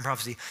that ever happen?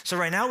 Prophecy. So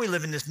right now we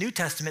live in this New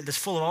Testament that's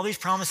full of all these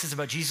promises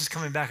about Jesus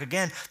coming back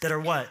again that are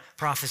what?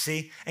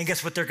 Prophecy. And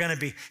guess what they're going to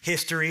be?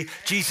 History.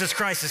 Jesus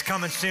Christ is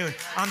coming soon.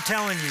 I'm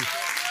telling you,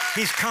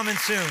 he's coming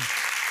soon.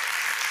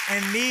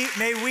 And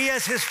may we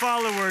as his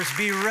followers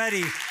be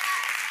ready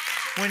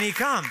when he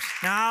comes.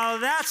 Now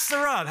that's the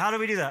rub. How do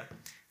we do that?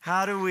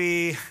 How do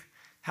we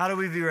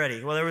be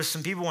ready? Well, there was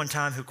some people one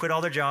time who quit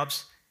all their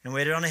jobs and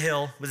waited on a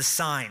hill with a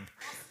sign.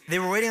 They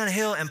were waiting on a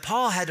hill, and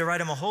Paul had to write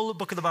them a whole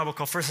book of the Bible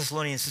called 1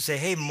 Thessalonians to say,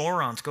 hey,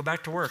 morons, go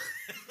back to work.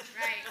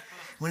 Right.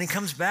 When he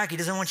comes back, he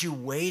doesn't want you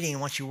waiting, he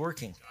wants you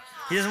working.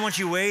 He doesn't want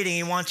you waiting,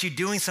 he wants you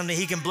doing something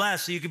he can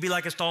bless so you can be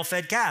like a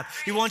stall-fed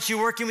calf. He wants you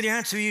working with your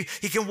hands so he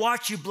can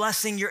watch you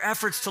blessing your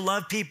efforts to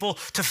love people,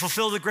 to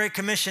fulfill the Great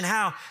Commission.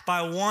 How?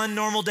 By one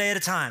normal day at a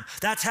time.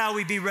 That's how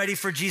we be ready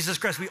for Jesus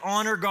Christ. We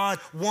honor God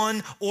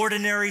one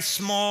ordinary,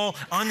 small,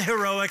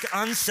 unheroic,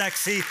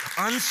 unsexy,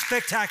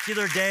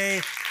 unspectacular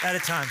day at a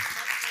time.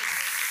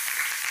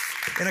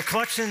 In a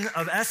collection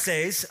of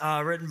essays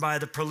written by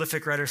the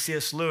prolific writer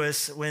C.S.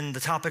 Lewis, when the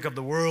topic of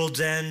the world's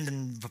end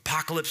and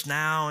apocalypse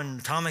now and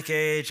atomic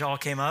age all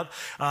came up,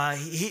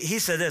 he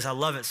said this, I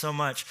love it so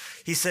much.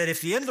 He said,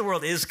 if the end of the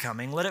world is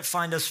coming, let it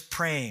find us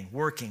praying,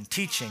 working,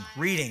 teaching,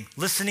 reading,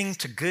 listening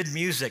to good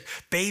music,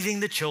 bathing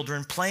the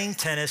children, playing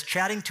tennis,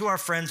 chatting to our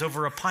friends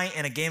over a pint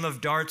and a game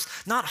of darts,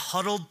 not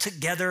huddled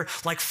together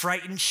like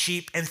frightened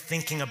sheep and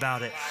thinking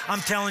about it.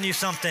 I'm telling you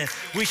something.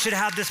 We should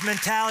have this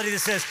mentality that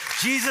says,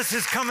 Jesus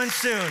is coming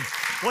soon.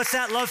 What's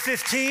that, Love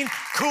 15?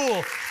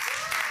 Cool.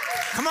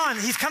 Come on,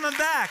 he's coming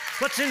back.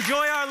 Let's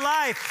enjoy our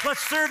life.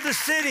 Let's serve the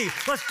city.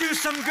 Let's do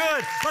some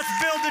good. Let's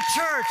build a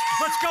church.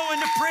 Let's go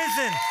into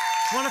prison.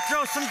 Want to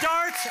throw some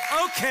darts?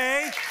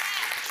 Okay.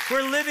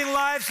 We're living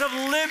lives of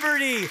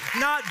liberty,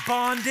 not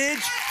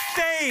bondage.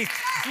 Faith,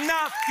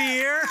 not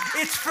fear.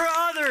 It's for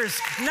others,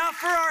 not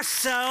for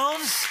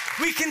ourselves.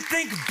 We can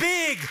think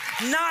big,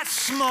 not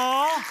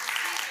small.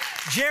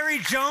 Jerry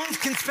Jones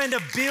can spend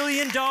 $1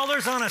 billion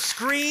on a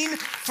screen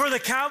for the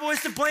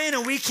Cowboys to play in,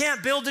 and we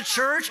can't build a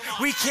church.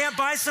 We can't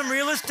buy some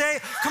real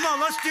estate. Come on,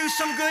 let's do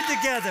some good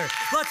together.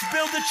 Let's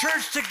build a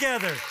church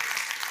together.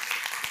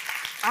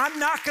 I'm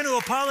not going to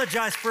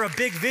apologize for a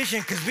big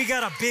vision because we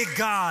got a big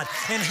God,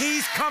 and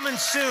he's coming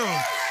soon.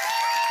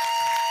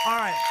 All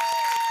right,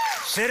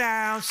 sit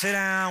down, sit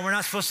down. We're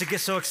not supposed to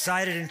get so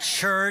excited in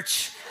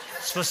church.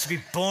 It's supposed to be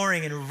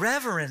boring and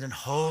reverent and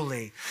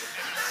holy.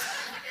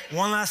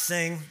 One last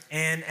thing,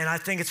 and I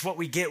think it's what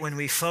we get when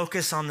we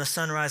focus on the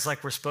sunrise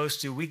like we're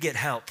supposed to. We get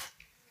help,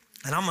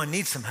 and I'm gonna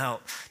need some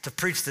help to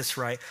preach this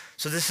right.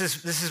 So this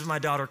is my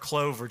daughter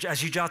Clover.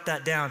 As you jot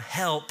that down,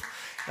 help.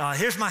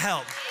 Here's my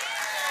help.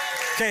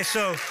 Okay,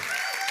 so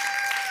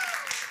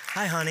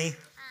hi, honey.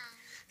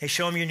 Hey,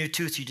 show them your new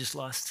tooth you just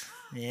lost.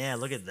 Yeah,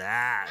 look at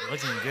that,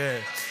 looking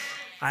good.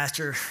 I asked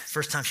her,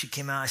 first time she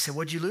came out, I said,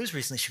 what'd you lose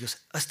recently? She goes,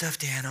 a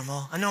stuffed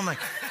animal. I know, I'm like,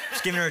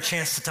 just giving her a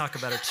chance to talk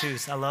about her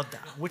tooth. I love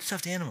that. Which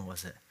stuffed animal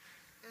was it?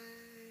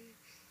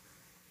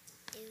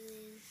 It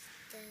was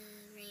the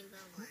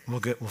rainbow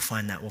one. We'll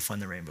find that. We'll find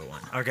the rainbow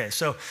one. Okay,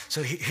 so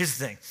here's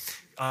the thing.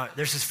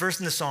 There's this verse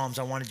in the Psalms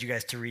I wanted you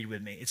guys to read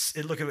with me.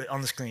 Look at it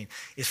on the screen.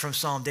 It's from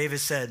Psalm. David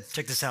said,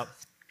 check this out.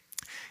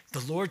 The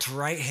Lord's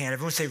right hand,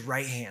 everyone say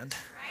right hand,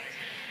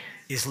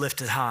 is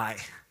lifted high.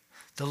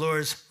 The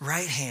Lord's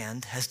right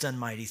hand has done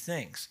mighty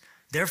things.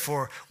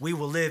 Therefore, we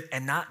will live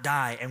and not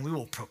die, and we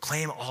will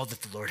proclaim all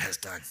that the Lord has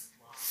done.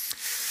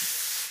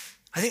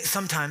 I think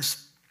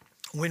sometimes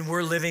when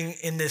we're living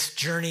in this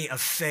journey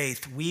of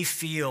faith, we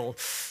feel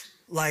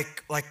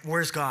like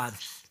where's God?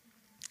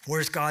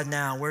 Where's God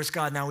now? Where's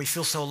God now? We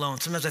feel so alone.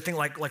 Sometimes I think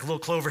like little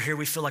Clover here,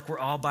 we feel like we're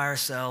all by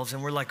ourselves,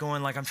 and we're like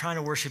going like, I'm trying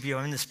to worship you.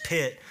 I'm in this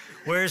pit.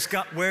 Where's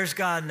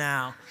God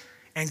now?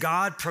 And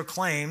God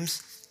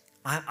proclaims,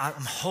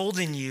 I'm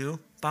holding you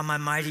by my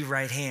mighty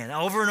right hand.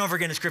 Over and over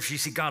again in Scripture, you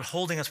see God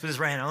holding us with his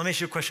right hand. Now, let me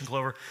ask you a question,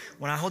 Clover.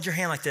 When I hold your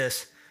hand like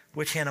this,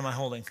 which hand am I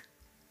holding?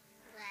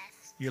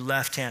 Left. Your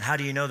left hand. How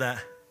do you know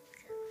that?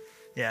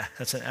 Yeah,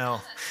 that's an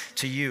L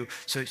to you.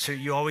 So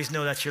you always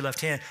know that's your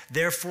left hand.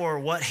 Therefore,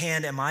 what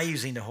hand am I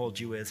using to hold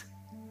you with?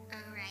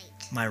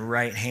 Right. My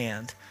right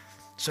hand.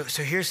 So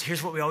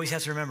here's what we always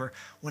have to remember.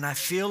 When I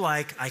feel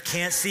like I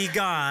can't see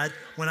God,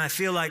 when I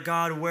feel like,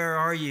 God, where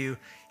are you?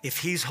 If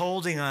he's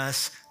holding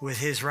us with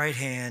his right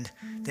hand,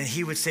 then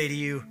he would say to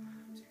you,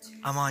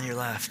 I'm on your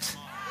left.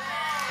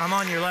 I'm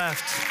on your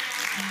left.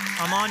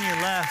 I'm on your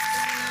left.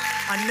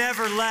 I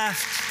never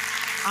left.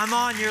 I'm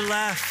on your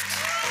left.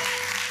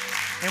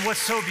 And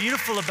what's so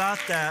beautiful about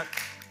that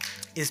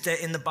is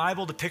that in the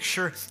Bible, the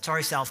picture,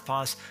 sorry,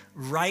 Southpaws,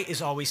 right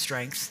is always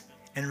strength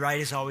and right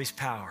is always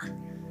power.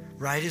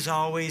 Right is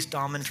always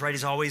dominance. Right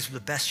is always the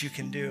best you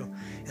can do.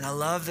 And I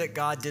love that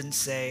God didn't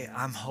say,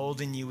 I'm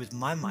holding you with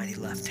my mighty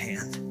left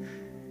hand.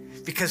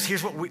 Because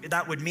here's what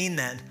that would mean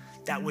then.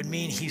 That would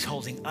mean he's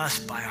holding us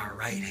by our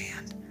right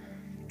hand.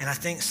 And I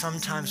think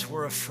sometimes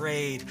we're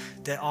afraid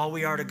that all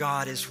we are to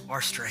God is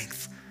our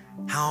strength.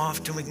 How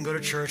often we can go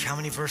to church, how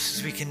many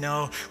verses we can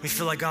know. We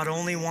feel like God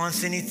only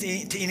wants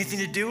anything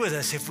to do with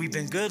us. If we've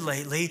been good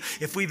lately,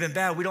 if we've been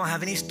bad, we don't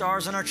have any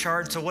stars on our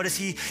chart. So what does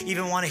he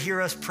even want to hear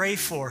us pray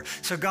for?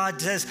 So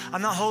God says,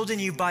 I'm not holding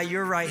you by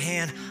your right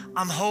hand.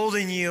 I'm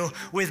holding you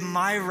with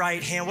my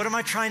right hand. What am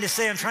I trying to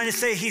say? I'm trying to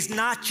say he's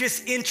not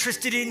just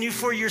interested in you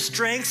for your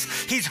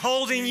strengths. He's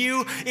holding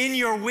you in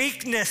your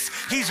weakness.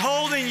 He's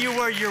holding you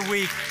where you're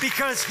weak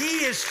because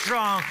he is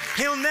strong.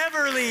 He'll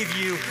never leave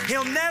you.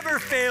 He'll never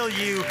fail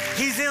you.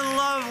 He's in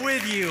love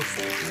with you.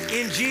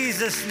 In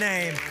Jesus'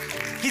 name.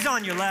 He's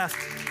on your left.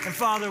 And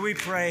Father, we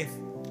pray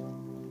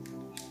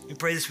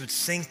this would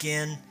sink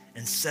in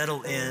and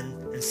settle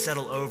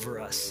over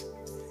us.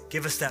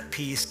 Give us that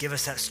peace. Give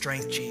us that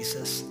strength,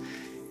 Jesus.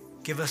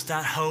 Give us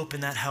that hope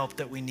and that help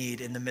that we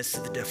need in the midst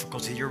of the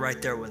difficulty. You're right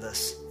there with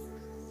us.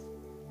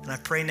 And I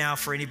pray now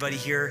for anybody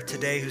here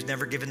today who's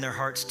never given their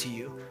hearts to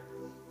you,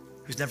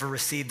 who's never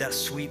received that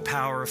sweet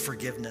power of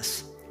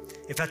forgiveness.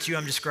 If that's you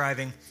I'm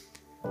describing,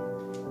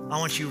 I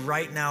want you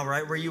right now,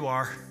 right where you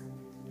are,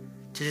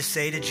 to just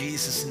say to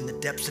Jesus in the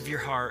depths of your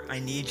heart, I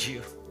need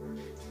you.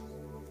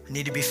 I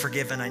need to be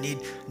forgiven. I need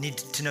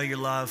to know your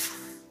love.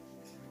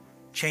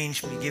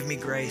 Change me, give me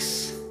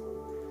grace.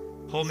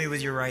 Hold me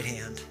with your right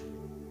hand.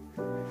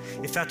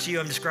 If that's you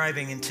I'm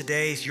describing, and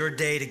today's your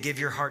day to give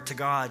your heart to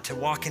God, to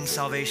walk in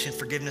salvation,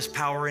 forgiveness,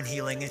 power, and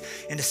healing,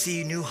 and to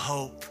see new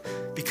hope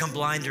become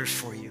blinders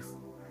for you.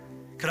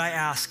 Could I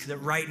ask that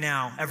right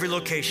now, every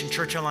location,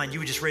 Church Online, you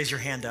would just raise your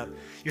hand up.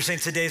 You're saying,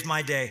 today's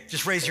my day.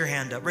 Just raise your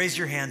hand up. Raise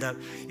your hand up.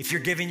 If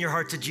you're giving your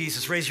heart to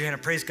Jesus, raise your hand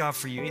up. Praise God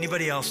for you.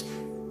 Anybody else?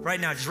 Right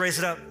now, just raise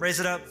it up. Raise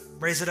it up.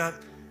 Raise it up.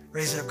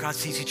 Raise it up. God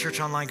sees you.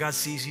 Church Online, God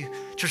sees you.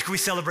 Church, can we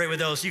celebrate with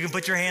those? You can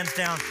put your hands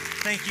down.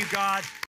 Thank you, God.